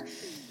iPlayer.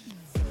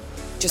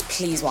 Just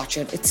please watch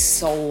it. It's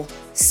so,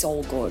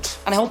 so good.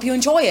 And I hope you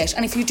enjoy it.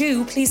 And if you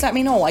do, please let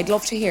me know. I'd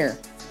love to hear.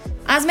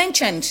 As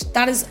mentioned,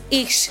 that is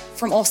it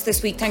from us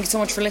this week. Thank you so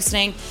much for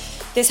listening.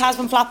 This has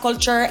been Flap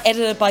Culture,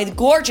 edited by the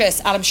gorgeous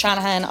Adam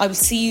Shanahan. I will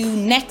see you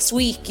next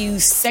week, you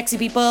sexy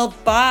people.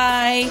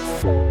 Bye.